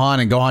from Gohan,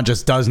 and Gohan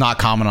just does not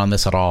comment on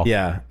this at all.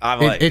 Yeah,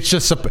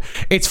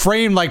 it's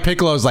framed like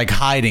Piccolo's like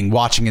hiding,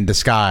 watching in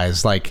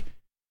disguise, like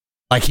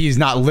he's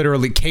not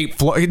literally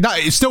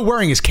he's still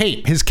wearing his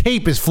cape. His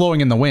cape is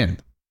flowing in the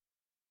wind.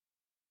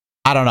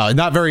 I don't know,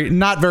 not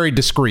very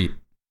discreet.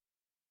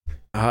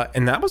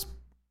 And that was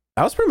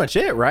pretty much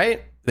it,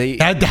 right?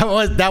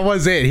 That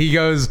was it. He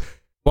goes,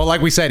 well,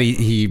 like we said,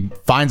 he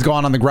finds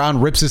Gohan on the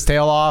ground, rips his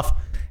tail off,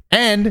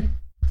 and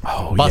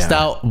busts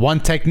out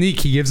one technique.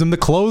 He gives him the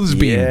clothes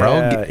beam,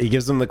 bro. He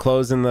gives him the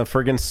clothes and the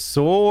friggin'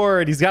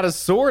 sword. He's got a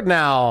sword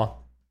now.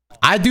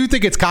 I do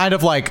think it's kind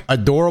of like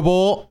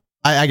adorable,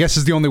 I guess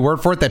is the only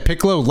word for it, that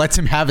Piccolo lets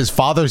him have his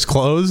father's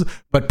clothes,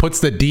 but puts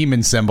the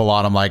demon symbol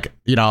on him. Like,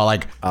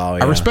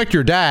 I respect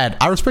your dad.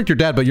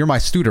 But you're my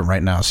student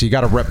right now, so you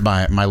got to rep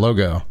my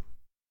logo.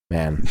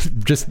 Man,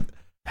 just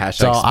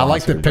hashtag I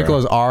like that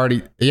Piccolo's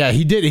already. Yeah,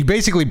 he did. He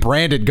basically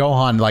branded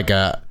Gohan like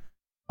a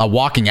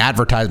walking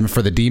advertisement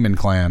for the Demon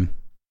Clan.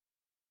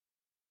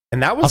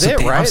 And that was it,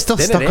 right? I'm still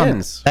stuck on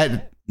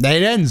that.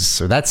 It ends.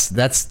 So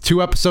that's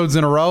 2 episodes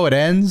in a row. It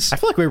ends. I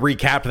feel like we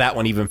recapped that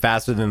one even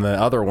faster than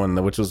the other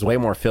one, which was way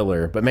more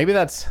filler. But maybe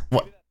that's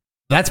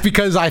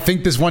because I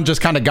think this one just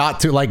kind of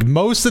got to, like,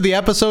 most of the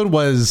episode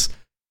was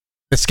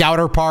the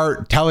scouter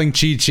part, telling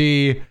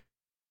Chi-Chi,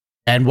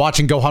 and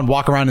watching Gohan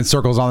walk around in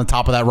circles on the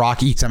top of that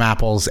rock, eat some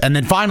apples, and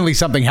then finally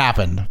something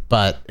happened,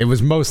 but it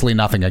was mostly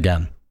nothing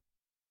again.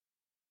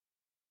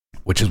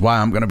 Which is why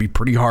I'm going to be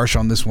pretty harsh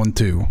on this one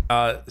too.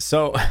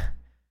 So,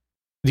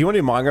 do you want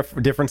to do manga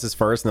differences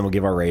first, and then we'll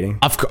give our rating?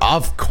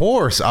 Of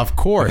course.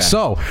 Okay.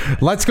 So,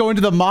 let's go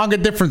into the manga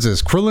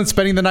differences. Krillin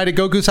spending the night at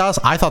Goku's house.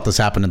 I thought this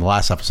happened in the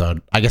last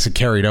episode. I guess it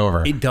carried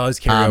over. It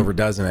does carry over,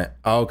 doesn't it?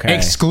 Okay.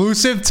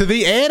 Exclusive to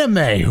the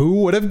anime.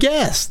 Who would have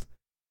guessed?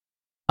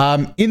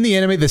 In the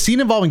anime, the scene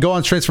involving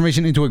Gohan's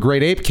transformation into a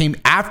great ape came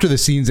after the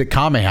scenes at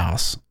Kame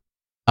House.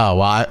 Oh,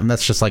 well,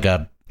 that's just like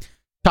a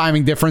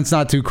timing difference,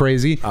 not too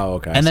crazy. Oh,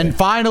 okay. And then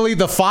finally,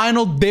 the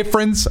final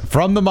difference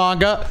from the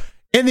manga.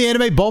 In the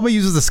anime, Bulma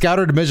uses the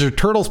scouter to measure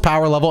Turtle's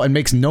power level and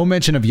makes no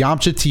mention of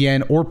Yamcha,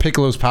 Tien, or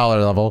Piccolo's power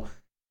level.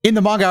 In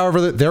the manga,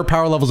 however, their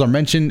power levels are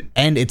mentioned,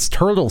 and it's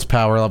Turtle's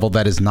power level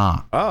that is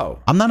not. Oh.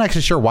 I'm not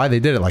actually sure why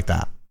they did it like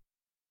that.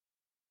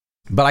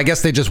 But I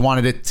guess they just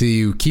wanted it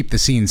to keep the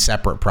scenes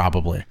separate,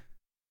 probably.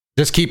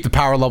 Just keep the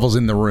power levels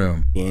in the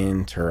room.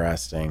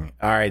 Interesting.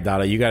 All right,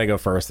 Dada, you got to go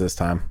first this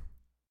time.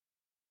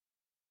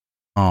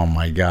 Oh,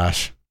 my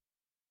gosh.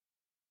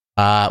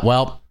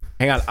 Well,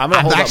 hang on. I'm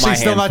going to hold up my hand.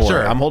 Still not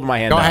sure. I'm holding my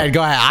hand.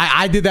 Go ahead.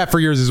 I did that for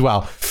yours as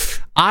well.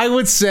 I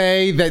would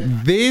say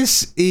that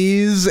this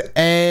is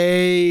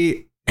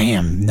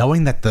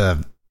knowing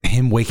that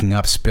him waking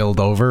up spilled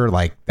over,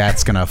 like,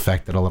 that's going to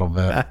affect it a little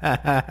bit.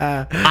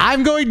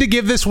 I'm going to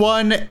give this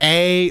one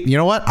you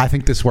know what? I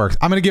think this works.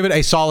 I'm going to give it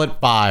a solid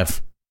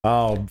 5.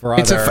 Oh,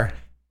 brother.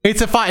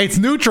 It's a 5. It's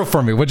neutral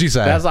for me. What'd you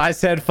say? I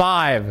said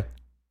 5.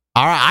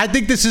 All right. I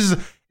think this is,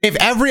 if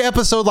every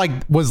episode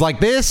was like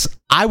this,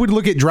 I would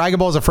look at Dragon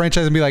Ball as a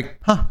franchise and be like,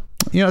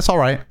 it's all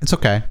right. It's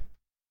okay.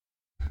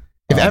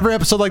 If every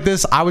episode like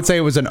this, I would say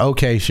it was an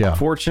okay show.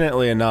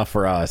 Fortunately enough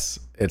for us,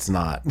 it's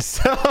not.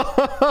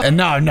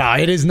 No,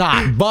 it is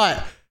not.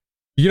 But,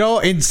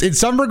 in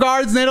some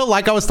regards, Nato,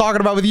 like I was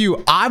talking about with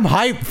you, I'm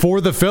hyped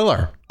for the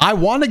filler. I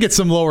want to get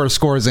some lower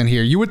scores in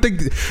here. You would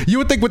think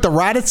with the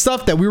Raditz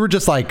stuff that we were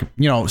just like,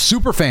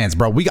 super fans,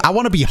 bro. I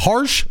want to be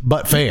harsh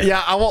but fair.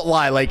 Yeah, I won't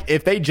lie. Like,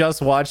 if they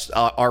just watched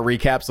our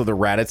recaps of the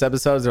Raditz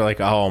episodes, they're like,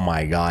 oh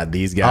my god,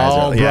 these guys.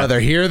 Oh, brother,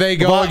 here they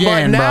go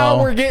again, but now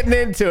bro. We're getting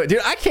into it,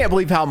 dude. I can't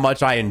believe how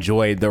much I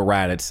enjoyed the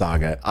Raditz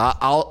saga.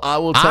 I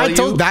will tell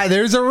you that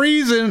there's a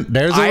reason.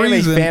 I am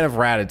a fan of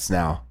Raditz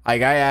now.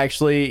 Like, I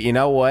actually, you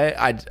know what?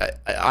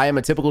 I am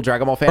a typical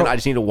Dragon Ball fan. I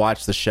just need to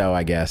watch the show,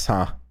 I guess,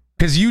 huh?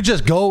 Because you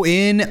just go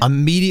in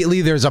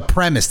immediately. There's a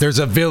premise. There's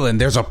a villain.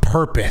 There's a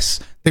purpose.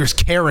 There's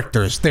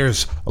characters.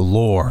 There's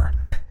lore.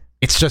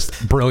 It's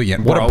just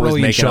brilliant. What a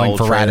brilliant showing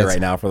for Raditz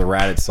right now for the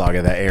Raditz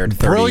saga that aired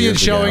 30 brilliant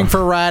years showing ago. For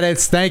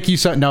Raditz. Thank you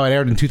so. No, it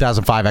aired in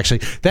 2005 actually.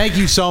 Thank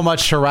you so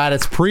much to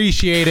Raditz.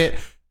 Appreciate it.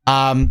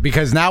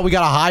 Because now we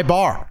got a high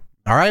bar.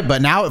 All right,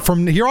 but now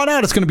from here on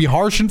out, it's going to be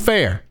harsh and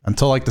fair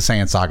until like the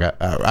Saiyan saga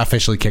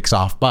officially kicks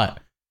off.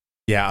 But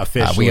Yeah,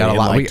 officially. We got a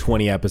lot. Like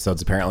 20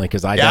 episodes apparently.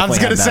 Because I was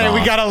gonna say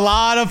we got a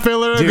lot of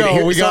filler to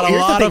go. We got a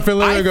lot of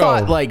filler to go. I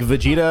thought like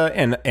Vegeta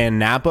and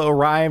Nappa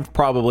arrived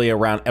probably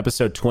around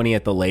episode 20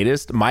 at the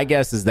latest. My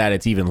guess is that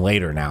it's even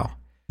later now.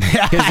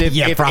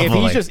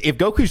 Because if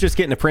Goku's just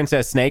getting to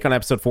Princess Snake on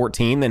episode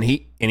 14, then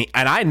and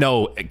I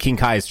know King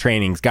Kai's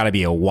training's got to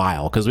be a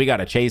while because we got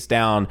to chase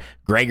down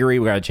Gregory,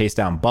 we got to chase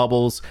down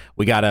Bubbles,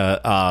 we got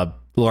to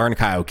learn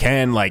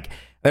Kaioken. Like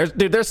there's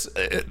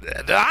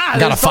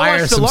gotta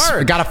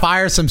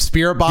fire some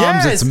spirit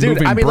bombs and some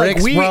moving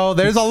bricks, bro.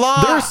 There's a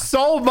lot. There's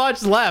so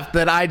much left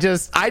that I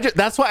just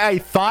that's why I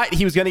thought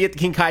he was gonna get to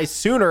King Kai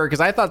sooner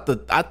because I thought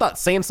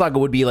Saiyan Saga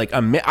would be like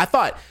I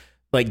thought.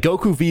 Like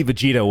Goku v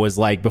Vegeta was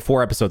like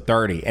before episode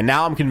 30, and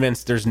now I'm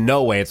convinced there's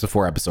no way it's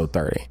before episode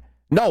 30.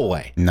 No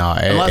way. No,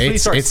 unless we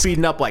start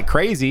speeding up like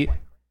crazy.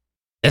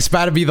 It's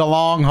about to be the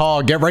long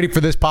haul. Get ready for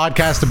this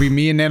podcast to be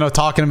me and Nano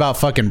talking about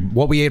fucking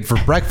what we ate for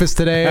breakfast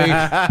today,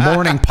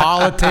 morning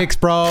politics,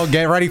 bro.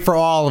 Get ready for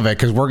all of it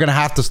because we're gonna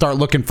have to start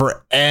looking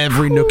for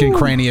every nook and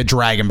cranny of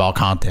Dragon Ball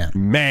content.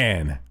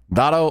 Man,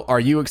 Dato, are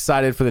you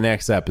excited for the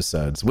next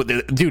episodes?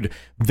 Dude,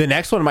 the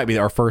next one might be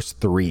our first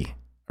three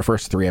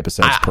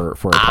episodes for a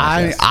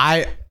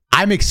podcast.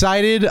 I'm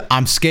excited.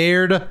 I'm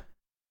scared.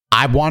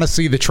 I want to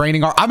see the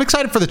training arc. I'm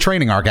excited for the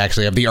training arc,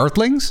 actually, of the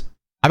Earthlings.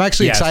 I'm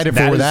actually excited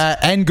for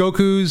that. And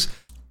Goku's.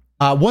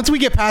 Once we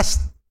get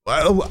past...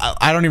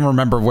 I don't even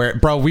remember where...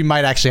 Bro, we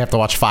might actually have to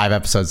watch 5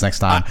 episodes next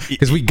time.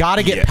 Because we got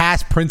to get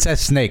past Princess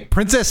Snake.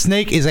 Princess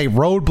Snake is a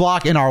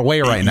roadblock in our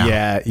way right now.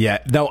 Yeah.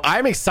 No,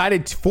 I'm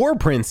excited for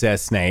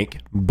Princess Snake,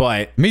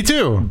 but... Me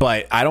too.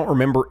 But I don't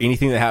remember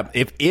anything that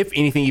happened... If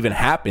anything even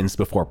happens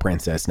before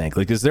Princess Snake.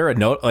 Like, is there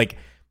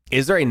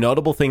a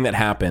notable thing that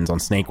happens on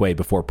Snake Way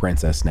before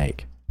Princess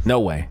Snake? No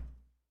way.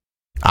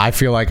 I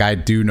feel like I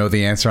do know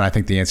the answer, and I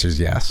think the answer is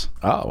yes.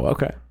 Oh,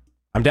 okay.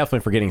 I'm definitely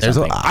forgetting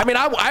something.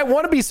 I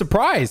want to be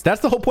surprised. That's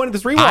the whole point of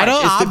this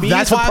rewatch.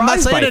 That's why I'm not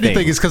saying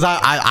anything. Is because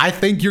I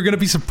think you're going to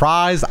be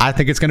surprised. I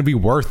think it's going to be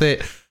worth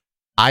it.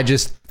 I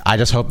just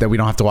hope that we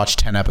don't have to watch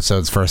 10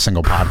 episodes for a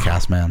single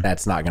podcast, man.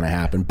 That's not going to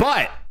happen.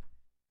 But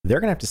they're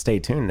going to have to stay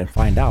tuned and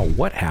find out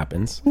what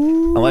happens.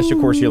 Unless, of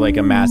course, you're like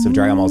a massive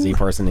Dragon Ball Z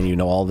person and you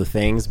know all the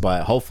things.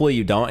 But hopefully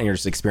you don't and you're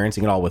just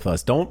experiencing it all with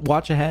us. Don't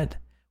watch ahead.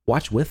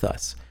 Watch with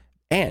us.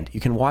 And you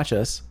can watch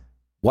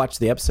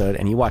the episode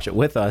and you watch it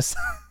with us.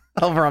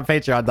 Over on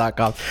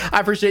patreon.com. I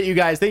appreciate you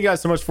guys. Thank you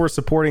guys so much for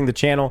supporting the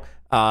channel.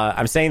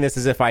 I'm saying this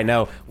as if I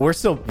know. We're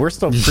still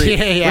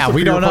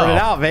we don't know it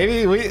out,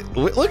 baby. We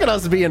look at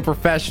us being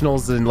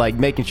professionals and like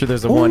making sure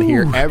there's a one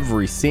here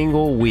every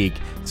single week,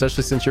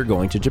 especially since you're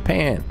going to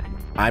Japan.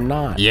 I'm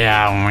not.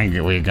 Yeah,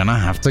 we're gonna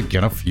have to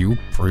get a few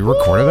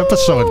pre-recorded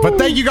episodes. But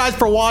thank you guys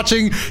for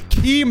watching.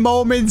 Key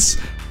moments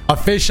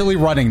officially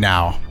running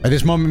now.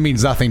 This moment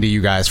means nothing to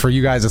you guys. For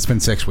you guys, it's been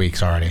 6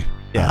 weeks already.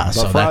 Yeah, but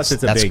so for us,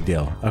 it's a big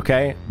deal,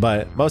 okay?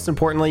 But most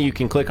importantly, you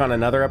can click on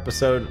another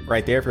episode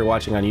right there if you're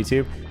watching on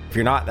YouTube. If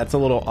you're not, that's a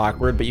little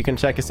awkward, but you can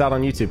check us out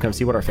on YouTube. Come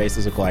see what our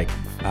faces look like.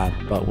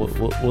 But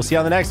we'll see you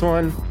on the next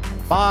one.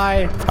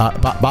 Bye.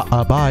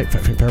 Bye.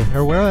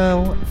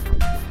 Farewell.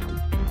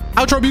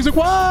 Outro music.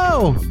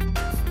 Whoa!